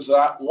given to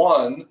that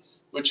one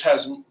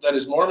that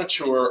is more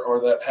mature or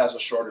that has a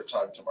shorter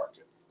time to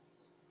market.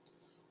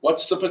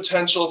 What's the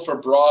potential for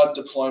broad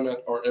deployment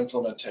or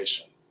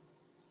implementation?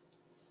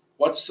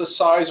 What's the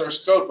size or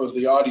scope of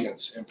the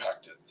audience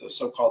impacted, the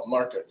so-called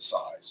market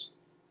size?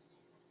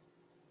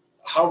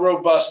 How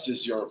robust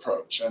is your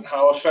approach and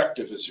how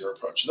effective is your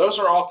approach? Those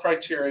are all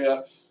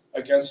criteria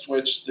against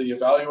which the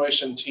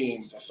evaluation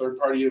team, the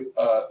third-party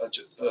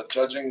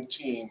judging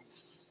team,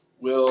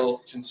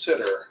 will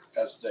consider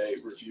as they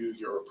review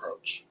your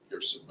approach,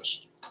 your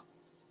submission.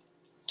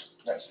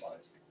 Next slide.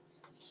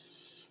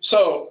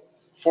 So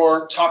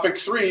for topic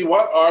 3,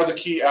 what are the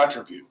key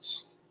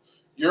attributes?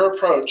 Your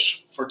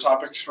approach for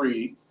topic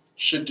 3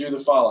 should do the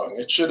following.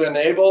 It should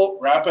enable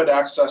rapid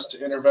access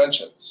to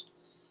interventions,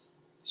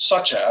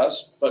 such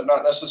as, but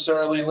not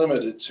necessarily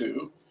limited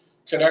to,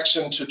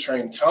 connection to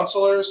trained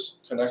counselors,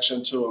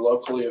 connection to a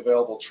locally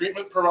available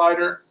treatment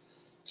provider,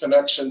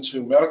 connection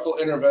to medical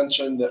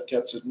intervention that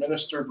gets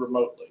administered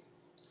remotely.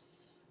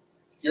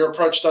 Your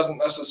approach doesn't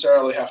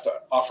necessarily have to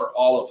offer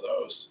all of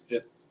those.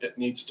 It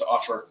needs to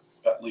offer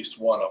at least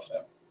one of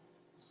them.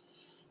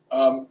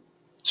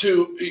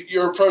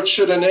 Your approach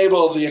should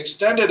enable the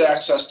extended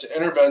access to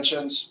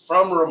interventions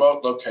from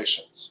remote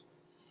locations.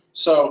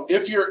 So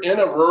if you're in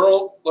a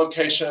rural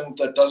location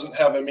that doesn't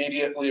have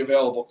immediately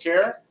available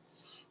care,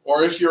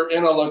 or if you're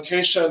in a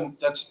location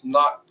that's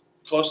not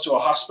close to a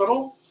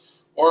hospital,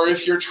 or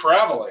if you're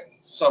traveling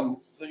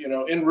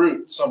en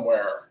route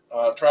somewhere,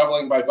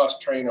 traveling by bus,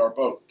 train, or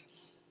boat,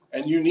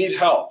 and you need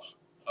help,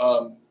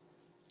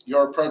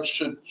 your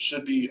approach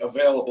should be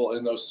available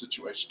in those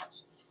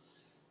situations.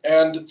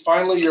 And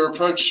finally, your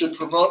approach should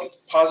promote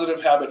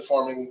positive habit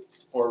forming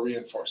or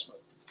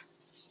reinforcement.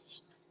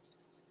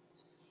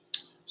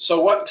 So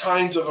what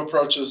kinds of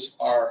approaches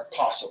are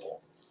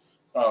possible?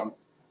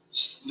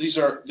 These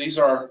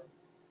are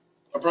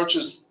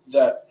approaches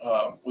that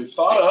we've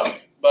thought of,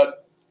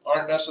 but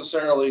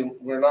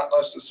we're not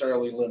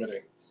necessarily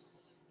limiting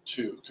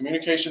to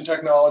communication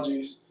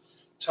technologies,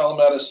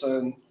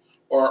 telemedicine,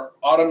 or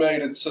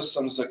automated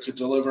systems that could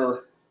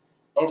deliver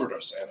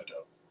overdose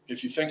antidote.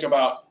 If you think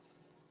about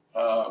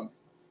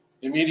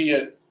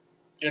immediate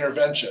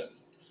intervention,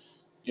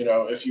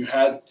 if you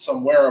had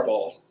some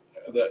wearable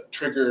that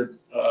triggered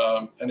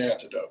an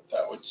antidote,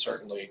 that would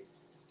certainly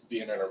be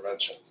an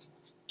intervention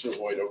to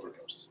avoid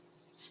overdose.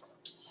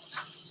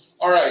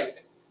 All right,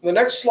 the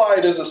next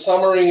slide is a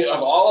summary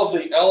of all of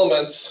the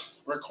elements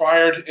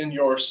required in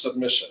your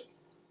submission.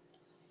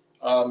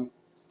 I'm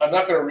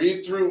not going to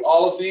read through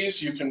all of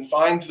these. You can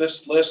find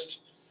this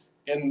list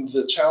in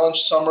the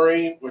challenge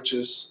summary, which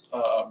is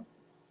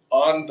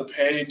on the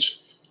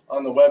page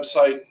on the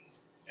website,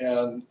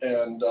 and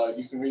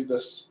you can read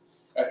this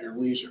at your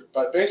leisure.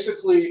 But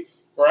basically,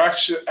 we're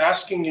actually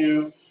asking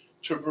you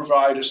to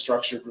provide a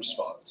structured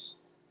response.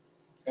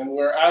 And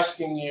we're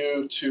asking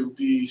you to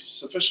be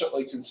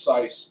sufficiently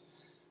concise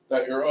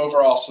that your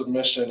overall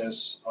submission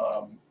is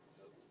on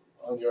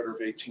the order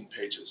of 18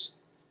 pages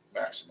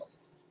maximum.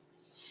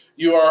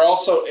 You are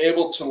also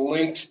able to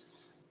link,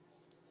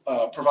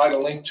 provide a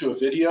link to a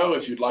video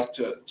if you'd like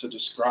to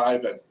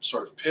describe and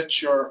sort of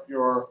pitch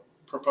your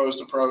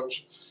proposed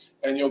approach,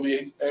 and you'll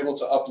be able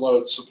to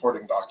upload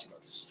supporting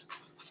documents.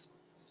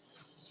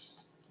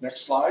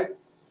 Next slide.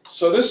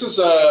 So this is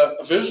a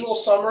visual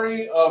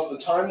summary of the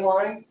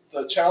timeline.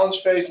 The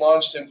challenge phase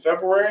launched in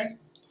February.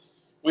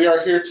 We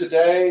are here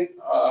today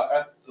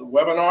at the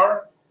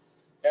webinar,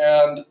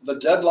 and the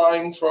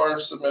deadline for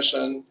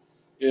submission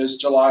is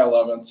July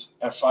 11th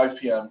at 5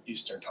 p.m.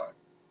 Eastern Time.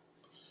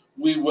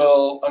 We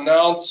will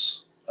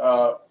announce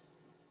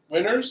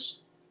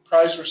winners,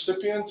 prize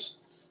recipients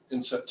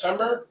in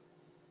September,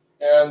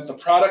 and the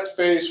product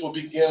phase will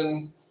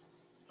begin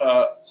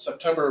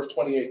September of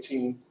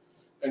 2018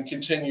 and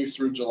continue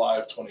through July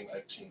of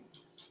 2019.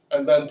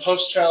 And then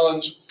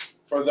post-challenge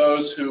for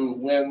those who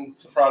win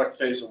the product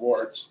phase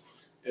awards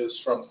is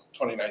from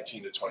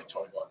 2019 to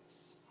 2021.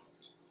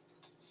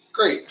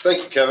 Great,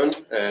 thank you, Kevin,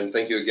 and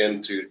thank you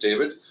again to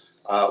David.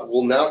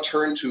 We'll now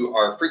turn to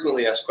our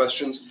frequently asked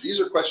questions. These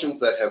are questions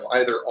that have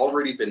either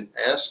already been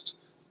asked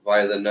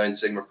via the 9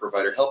 Sigma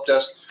Provider Help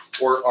Desk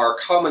or are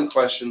common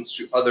questions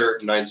to other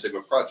 9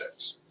 Sigma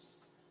projects.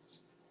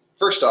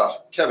 First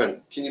off, Kevin,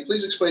 can you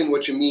please explain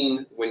what you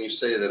mean when you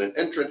say that an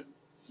entrant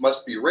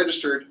must be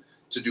registered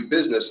to do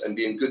business and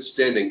be in good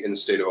standing in the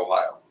state of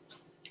Ohio?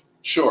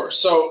 Sure.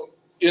 So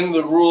in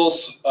the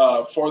rules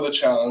for the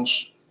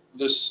challenge,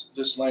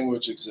 this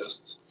language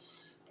exists.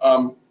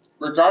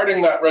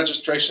 Regarding that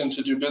registration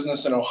to do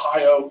business in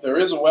Ohio, there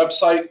is a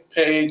website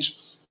page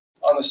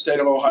on the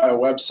State of Ohio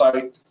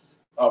website.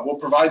 We'll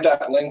provide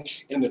that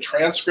link in the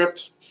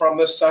transcript from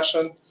this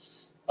session.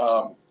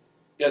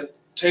 It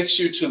takes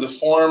you to the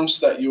forms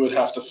that you would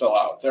have to fill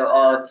out. There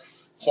are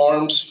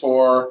forms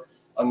for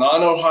a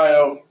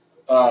non-Ohio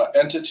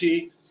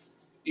entity,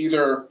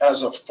 either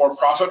as a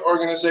for-profit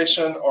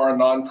organization or a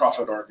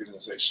non-profit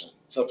organization.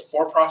 The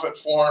for-profit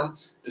form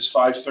is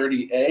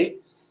 530A,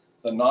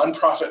 the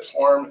non-profit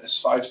form is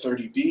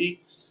 530B,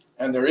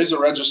 and there is a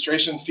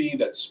registration fee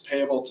that's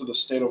payable to the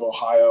state of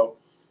Ohio,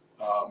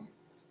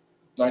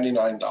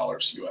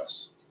 $99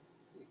 US.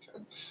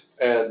 Okay.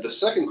 And the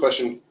second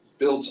question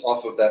builds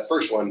off of that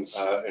first one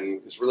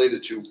and is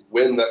related to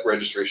when that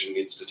registration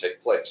needs to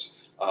take place.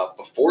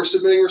 Before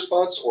submitting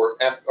response or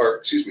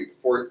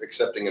before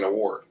accepting an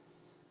award?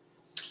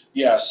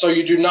 Yeah, so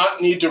you do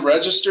not need to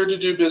register to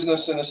do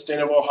business in the state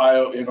of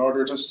Ohio in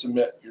order to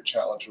submit your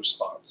challenge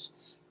response.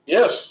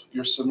 If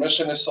your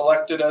submission is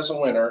selected as a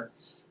winner,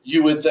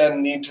 you would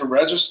then need to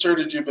register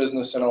to do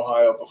business in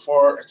Ohio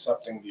before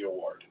accepting the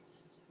award.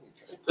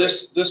 Okay.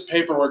 This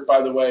paperwork, by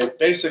the way,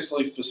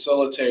 basically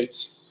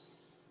facilitates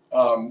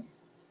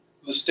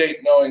the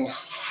state knowing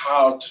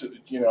how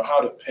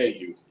to pay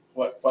you,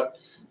 what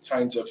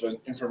kinds of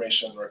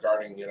information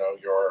regarding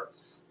your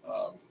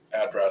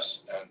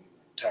address and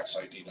tax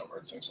ID number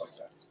and things like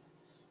that.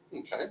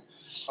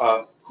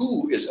 Okay.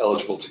 Who is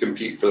eligible to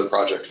compete for the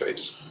project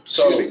phase?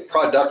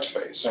 Product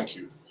phase. Thank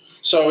you.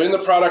 So in the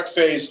product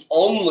phase,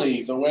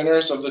 only the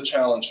winners of the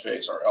challenge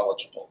phase are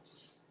eligible.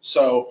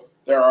 So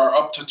there are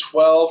up to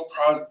 12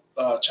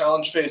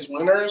 challenge phase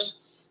winners.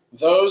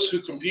 Those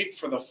who compete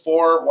for the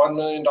 4 $1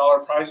 million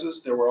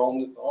prizes, there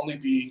will only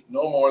be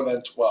no more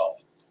than 12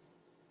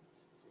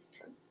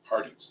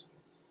 parties.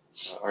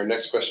 Our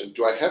next question,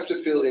 do I have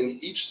to fill in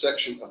each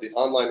section of the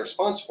online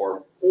response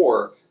form,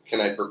 or can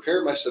I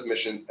prepare my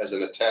submission as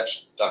an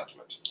attached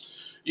document?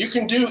 You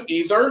can do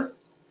either.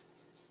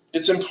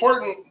 It's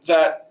important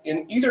that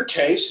in either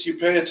case, you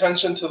pay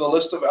attention to the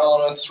list of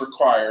elements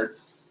required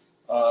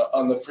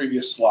on the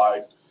previous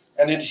slide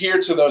and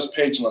adhere to those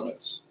page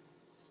limits.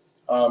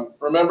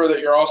 Remember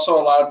that you're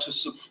also allowed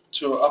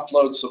to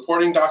upload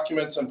supporting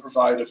documents and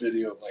provide a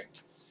video link.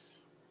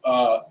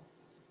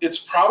 It's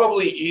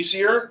probably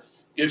easier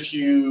if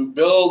you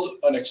build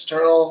an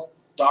external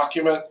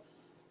document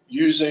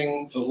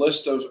using the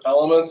list of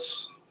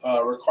elements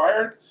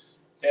required,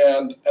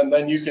 and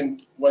then you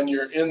can, when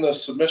you're in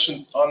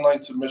the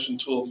online submission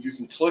tool, you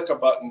can click a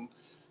button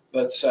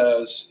that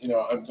says,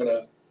 I'm going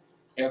to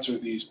answer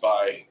these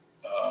by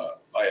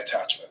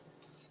attachment,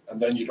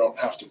 and then you don't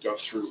have to go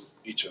through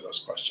each of those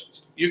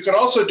questions. You can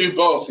also do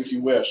both if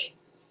you wish.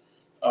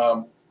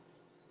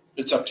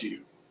 It's up to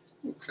you.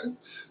 Okay.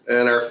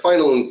 And our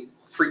final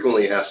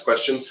frequently asked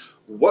question,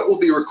 what will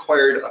be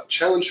required of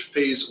challenge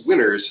phase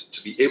winners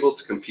to be able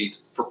to compete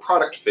for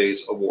product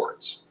phase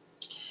awards?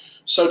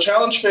 So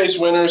challenge phase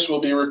winners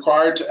will be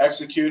required to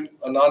execute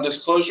a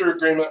non-disclosure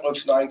agreement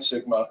with 9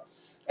 Sigma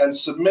and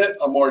submit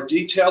a more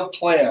detailed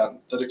plan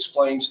that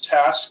explains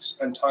tasks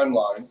and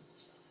timeline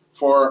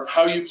for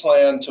how you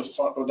plan to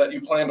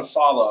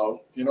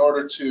follow in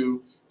order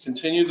to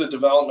continue the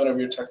development of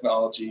your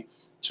technology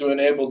to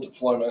enable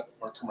deployment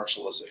or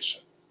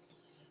commercialization.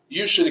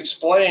 You should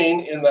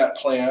explain in that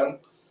plan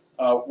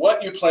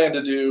what you plan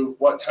to do,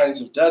 what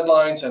kinds of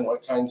deadlines and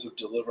what kinds of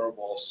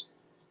deliverables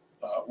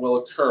will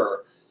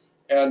occur.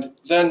 And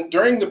then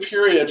during the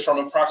period from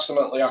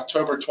approximately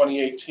October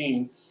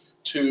 2018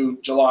 to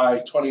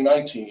July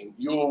 2019,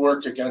 you will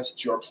work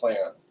against your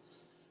plan.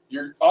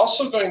 You're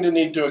also going to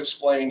need to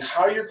explain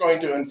how you're going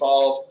to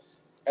involve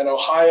an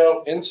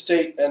Ohio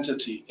in-state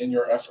entity in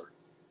your effort.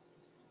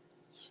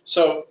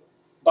 So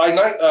by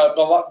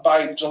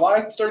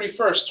July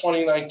 31st,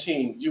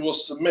 2019, you will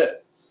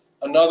submit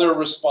another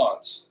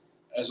response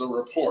as a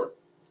report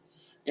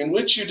in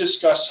which you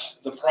discuss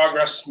the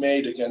progress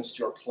made against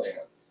your plan.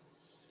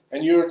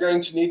 And you are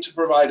going to need to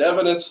provide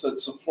evidence that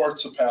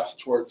supports a path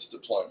towards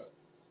deployment.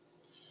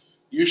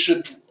 You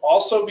should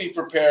also be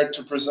prepared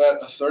to present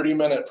a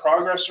 30-minute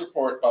progress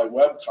report by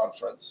web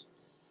conference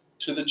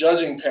to the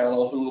judging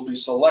panel who will be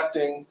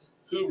selecting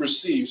who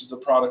receives the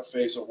product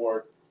phase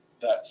award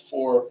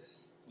for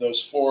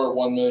those 4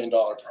 $1 million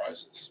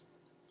prizes.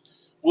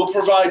 We'll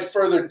provide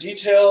further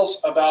details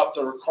about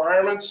the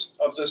requirements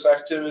of this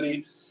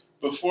activity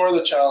before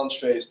the challenge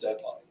phase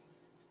deadline.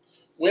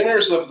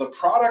 Winners of the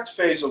product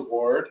phase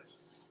award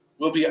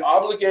will be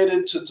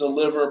obligated to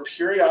deliver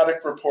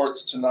periodic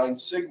reports to 9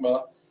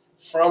 Sigma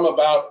from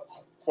about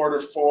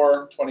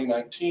Q4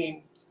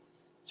 2019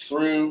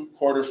 through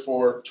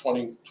Q4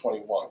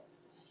 2021.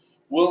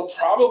 We'll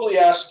probably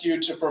ask you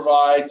to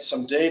provide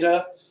some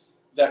data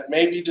that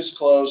may be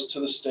disclosed to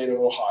the state of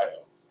Ohio.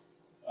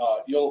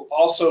 You'll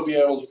also be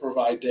able to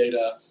provide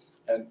data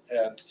and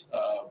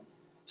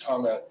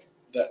comment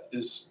that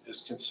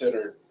is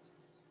considered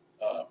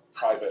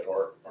private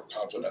or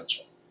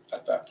confidential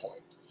at that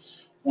point.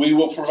 We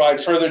will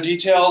provide further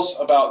details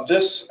about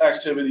this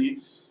activity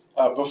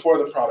before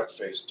the product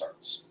phase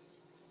starts.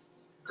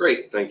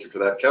 Great, thank you for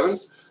that, Kevin.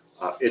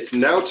 It's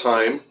now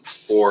time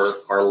for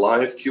our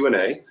live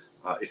Q&A.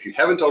 If you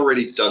haven't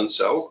already done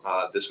so,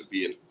 this would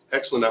be an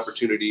excellent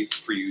opportunity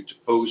for you to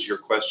pose your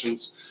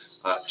questions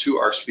to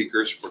our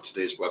speakers for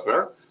today's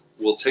webinar.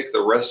 We'll take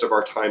the rest of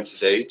our time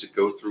today to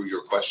go through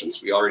your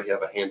questions. We already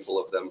have a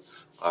handful of them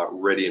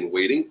ready and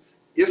waiting.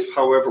 If,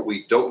 however,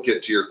 we don't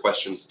get to your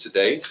questions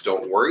today,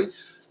 don't worry.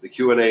 The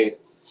Q&A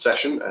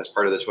session as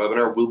part of this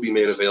webinar will be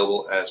made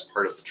available as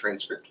part of the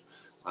transcript,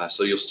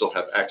 so you'll still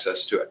have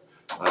access to it.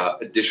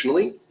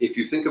 Additionally, if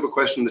you think of a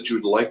question that you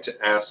would like to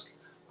ask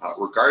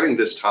regarding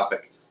this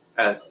topic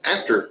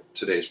after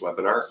today's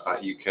webinar,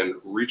 you can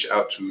reach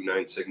out to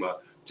 9 Sigma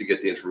to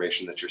get the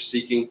information that you're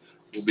seeking.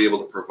 We'll be able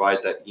to provide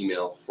that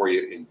email for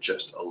you in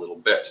just a little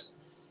bit.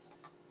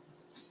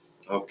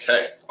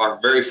 Okay, our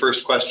very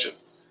first question.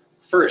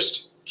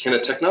 First, can a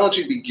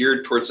technology be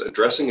geared towards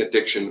addressing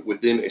addiction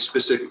within a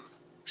specific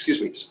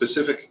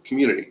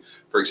community,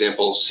 for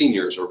example,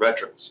 seniors or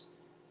veterans?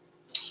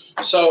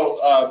 So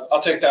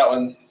I'll take that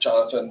one,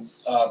 Jonathan.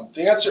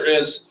 The answer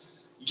is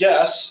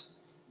yes,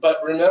 but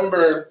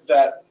remember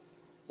that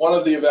one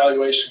of the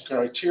evaluation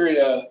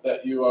criteria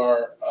that you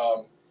are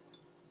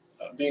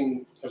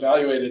being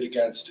evaluated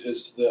against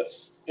is the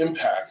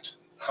impact,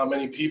 how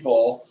many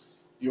people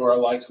you are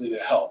likely to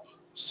help.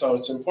 So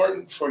it's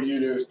important for you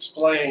to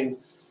explain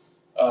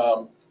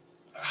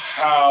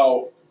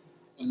how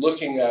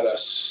looking at a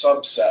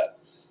subset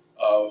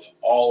of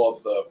all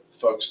of the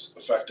folks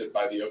affected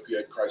by the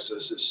opioid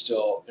crisis is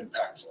still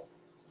impactful.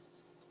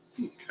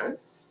 Okay,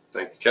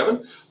 thank you,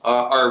 Kevin.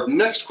 Our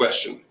next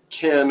question,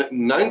 can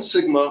 9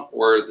 Sigma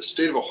or the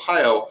state of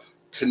Ohio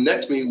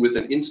connect me with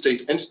an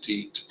in-state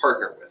entity to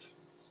partner with?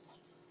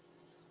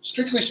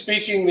 Strictly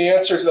speaking, the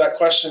answer to that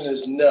question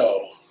is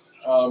no.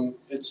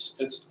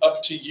 It's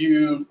up to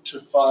you to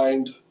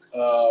find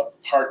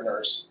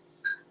partners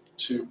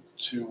to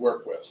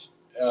work with.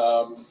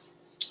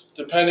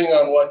 Depending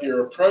on what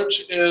your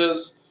approach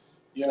is,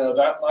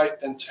 that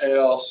might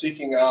entail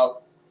seeking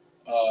out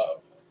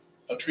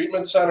a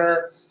treatment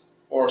center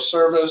or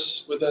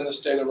service within the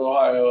state of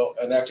Ohio,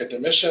 an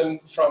academician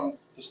from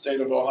the state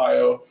of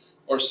Ohio,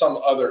 or some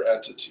other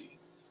entity.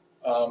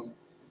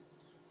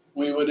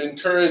 We would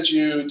encourage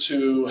you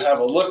to have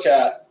a look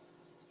at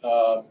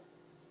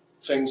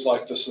things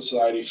like the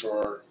Society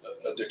for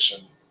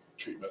Addiction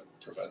Treatment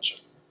Prevention,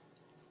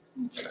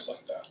 things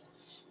like that.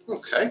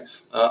 Okay.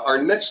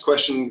 Our next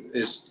question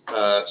is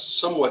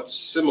somewhat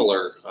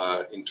similar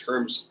in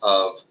terms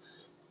of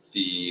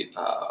the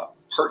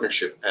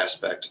partnership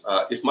aspect.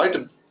 If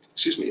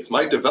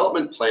my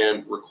development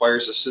plan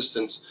requires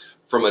assistance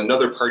from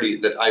another party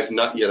that I've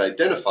not yet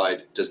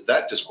identified, does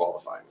that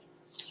disqualify me?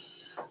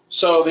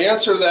 So the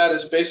answer to that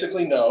is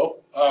basically no.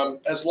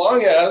 As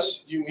long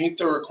as you meet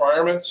the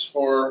requirements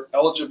for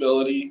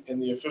eligibility in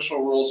the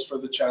official rules for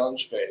the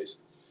challenge phase,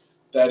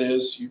 that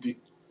is, you be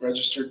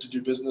registered to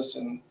do business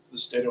in the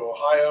state of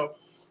Ohio,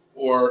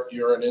 or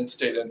you're an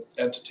in-state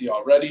entity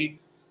already,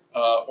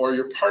 or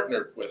you're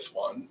partnered with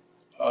one,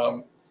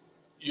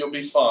 you'll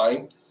be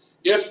fine.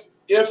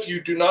 If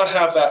you do not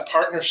have that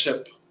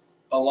partnership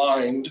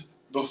aligned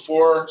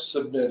before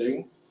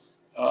submitting,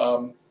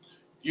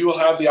 you will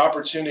have the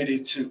opportunity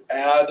to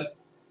add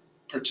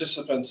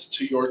participants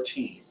to your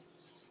team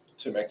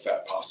to make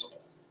that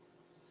possible.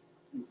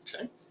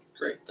 Okay,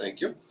 great,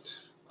 thank you.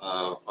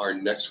 Our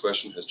next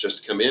question has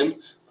just come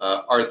in.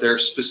 Are there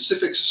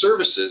specific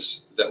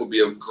services that would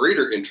be of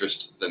greater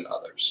interest than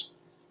others?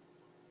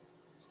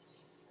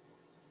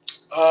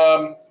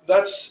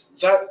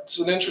 That's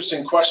an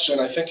interesting question.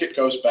 I think it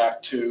goes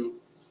back to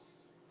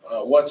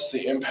what's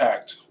the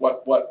impact,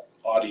 what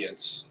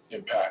audience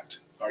impact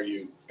are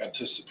you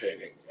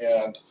anticipating?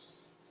 And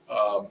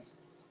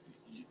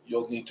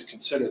you'll need to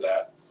consider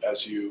that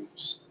as you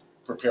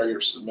prepare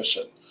your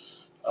submission.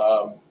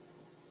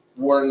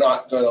 We're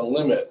not going to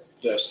limit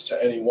this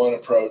to any one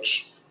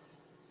approach.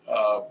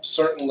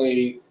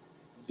 Certainly,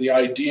 the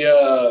idea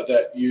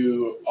that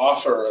you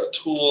offer a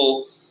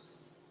tool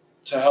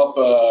to help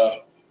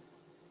a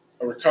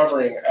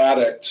recovering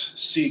addict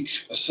seek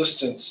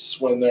assistance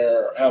when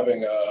they're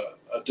having a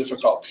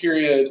difficult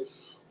period,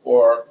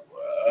 or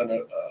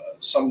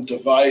some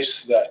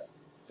device that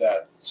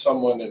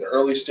someone in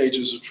early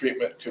stages of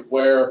treatment could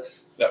wear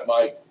that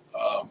might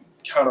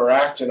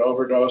counteract an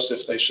overdose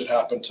if they should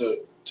happen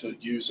to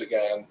use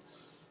again.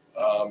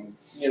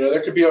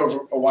 There could be a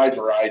wide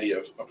variety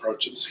of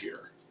approaches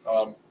here.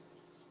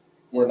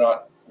 We're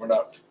not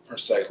per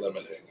se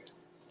limiting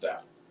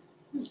that.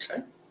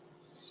 Okay,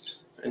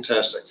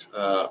 fantastic.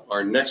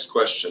 Our next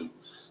question.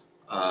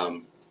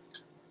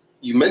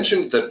 You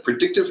mentioned that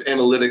predictive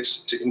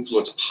analytics to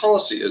influence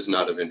policy is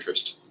not of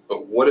interest,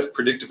 but what if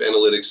predictive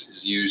analytics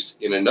is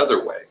used in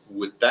another way?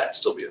 Would that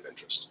still be of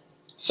interest?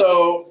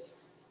 So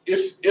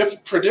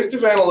if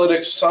predictive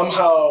analytics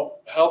somehow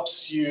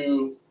helps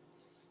you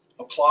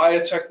apply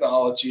a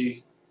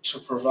technology to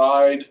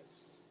provide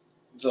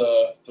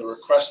the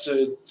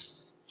requested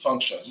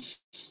function,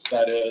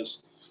 that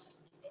is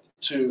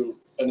to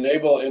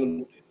enable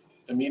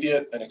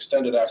immediate and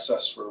extended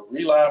access for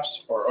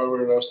relapse or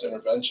overdose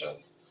intervention,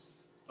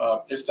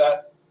 if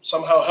that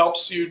somehow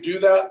helps you do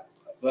that,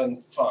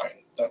 then fine,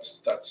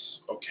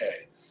 that's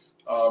okay.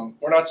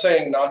 We're not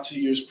saying not to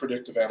use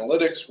predictive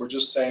analytics. We're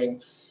just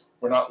saying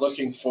we're not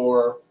looking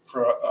for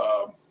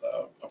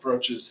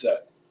approaches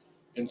that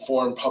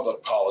inform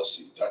public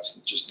policy. That's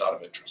just not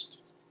of interest.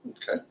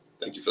 Okay,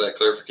 thank you for that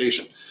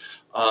clarification.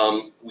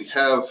 We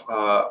have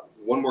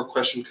one more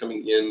question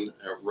coming in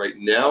right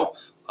now.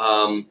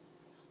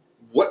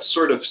 What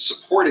sort of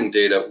supporting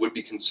data would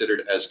be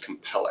considered as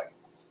compelling?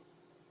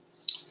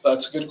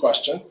 That's a good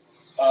question.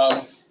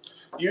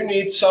 You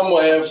need some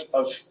way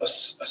of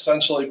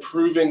essentially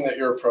proving that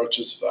your approach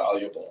is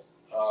valuable.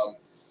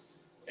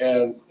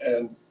 And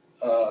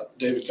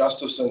David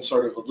Gustafson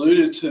sort of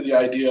alluded to the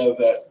idea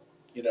that,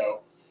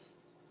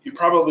 you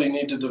probably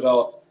need to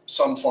develop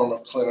some form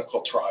of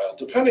clinical trial,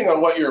 depending on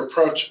what your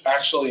approach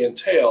actually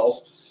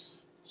entails.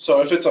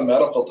 So if it's a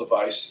medical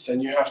device, then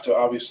you have to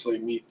obviously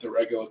meet the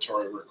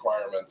regulatory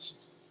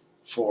requirements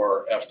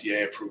for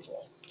FDA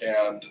approval.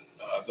 And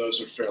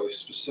those are fairly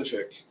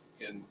specific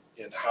in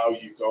how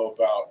you go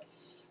about,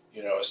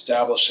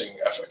 establishing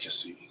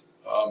efficacy.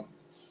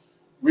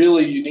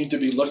 Really, you need to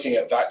be looking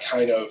at that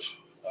kind of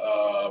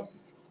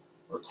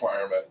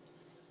requirement,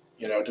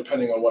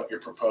 depending on what you're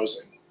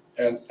proposing.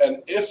 And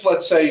if,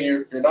 let's say,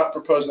 you're not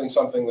proposing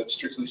something that's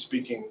strictly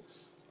speaking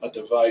a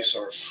device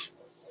or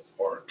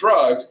a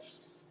drug,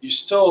 you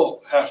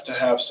still have to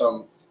have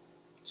some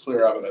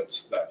clear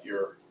evidence that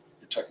your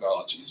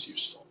technology is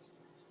useful.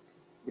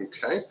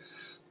 Okay,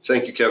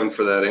 thank you, Kevin,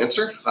 for that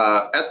answer.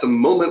 At the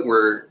moment,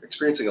 we're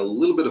experiencing a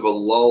little bit of a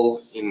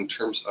lull in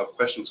terms of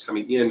questions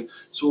coming in,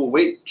 so we'll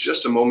wait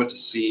just a moment to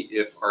see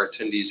if our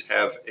attendees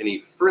have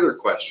any further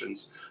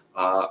questions.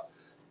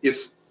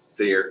 If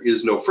there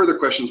is no further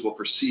questions, we'll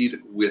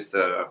proceed with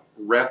a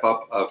wrap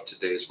up of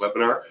today's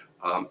webinar.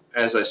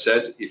 As I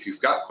said, if you've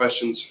got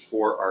questions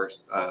for our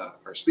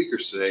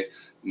speakers today,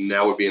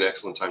 now would be an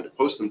excellent time to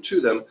post them to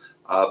them.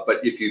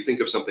 But if you think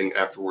of something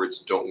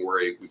afterwards, don't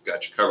worry, we've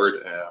got you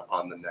covered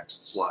on the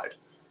next slide.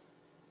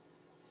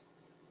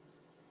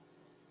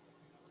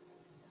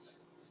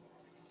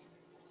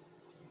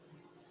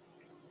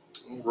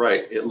 All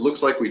right, it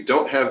looks like we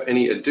don't have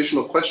any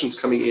additional questions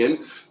coming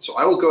in, so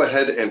I will go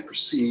ahead and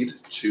proceed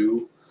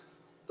to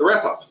the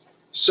wrap up.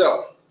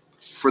 So,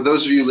 for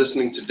those of you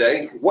listening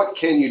today, what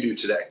can you do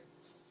today?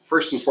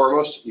 First and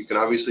foremost, you can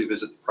obviously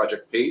visit the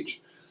project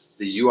page.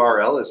 The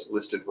URL is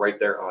listed right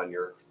there on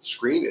your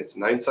screen. It's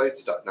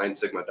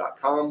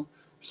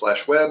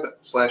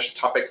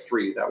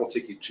 9sites.9sigma.com/web/topic3. That will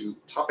take you to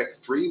topic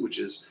 3, which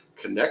is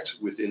Connect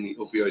within the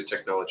Opioid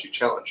Technology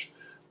Challenge.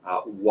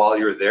 While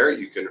you're there,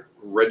 you can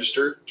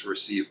register to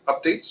receive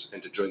updates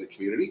and to join the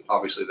community.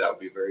 Obviously, that would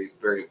be very,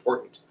 very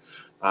important.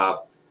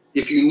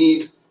 If you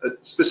need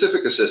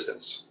specific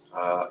assistance,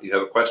 you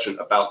have a question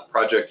about the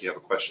project, you have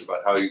a question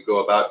about how you go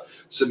about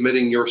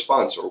submitting your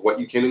response or what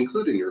you can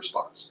include in your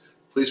response,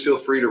 please feel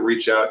free to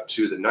reach out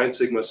to the 9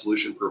 Sigma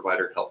Solution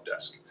Provider Help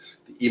Desk.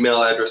 The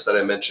email address that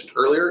I mentioned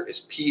earlier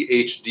is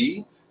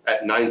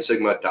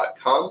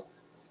phd@9sigma.com.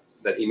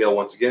 That email,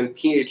 once again,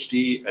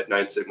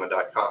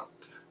 phd@9sigma.com.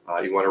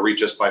 You want to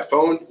reach us by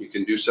phone, you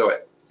can do so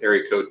at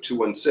area code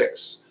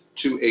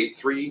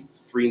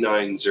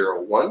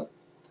 216-283-3901.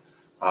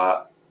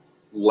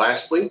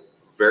 Lastly,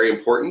 very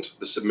important,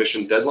 the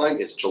submission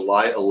deadline is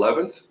July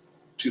 11th,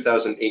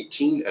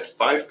 2018 at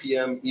 5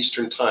 p.m.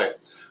 Eastern Time.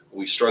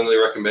 We strongly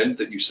recommend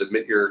that you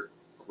submit your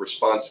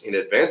response in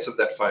advance of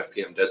that 5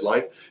 p.m.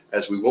 deadline,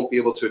 as we won't be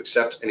able to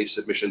accept any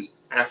submissions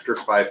after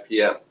 5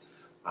 p.m.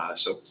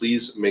 So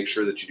please make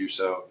sure that you do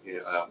so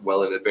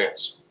well in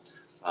advance.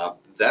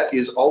 That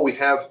is all we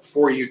have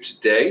for you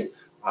today.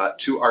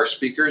 To our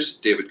speakers,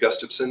 David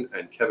Gustafson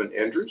and Kevin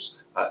Andrews,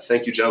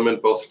 thank you, gentlemen,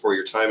 both for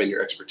your time and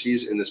your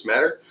expertise in this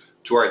matter.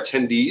 To our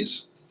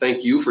attendees,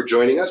 thank you for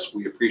joining us.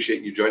 We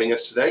appreciate you joining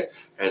us today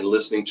and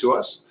listening to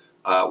us.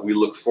 We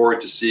look forward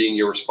to seeing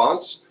your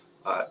response.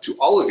 To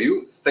all of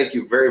you, thank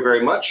you very,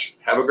 very much.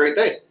 Have a great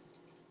day.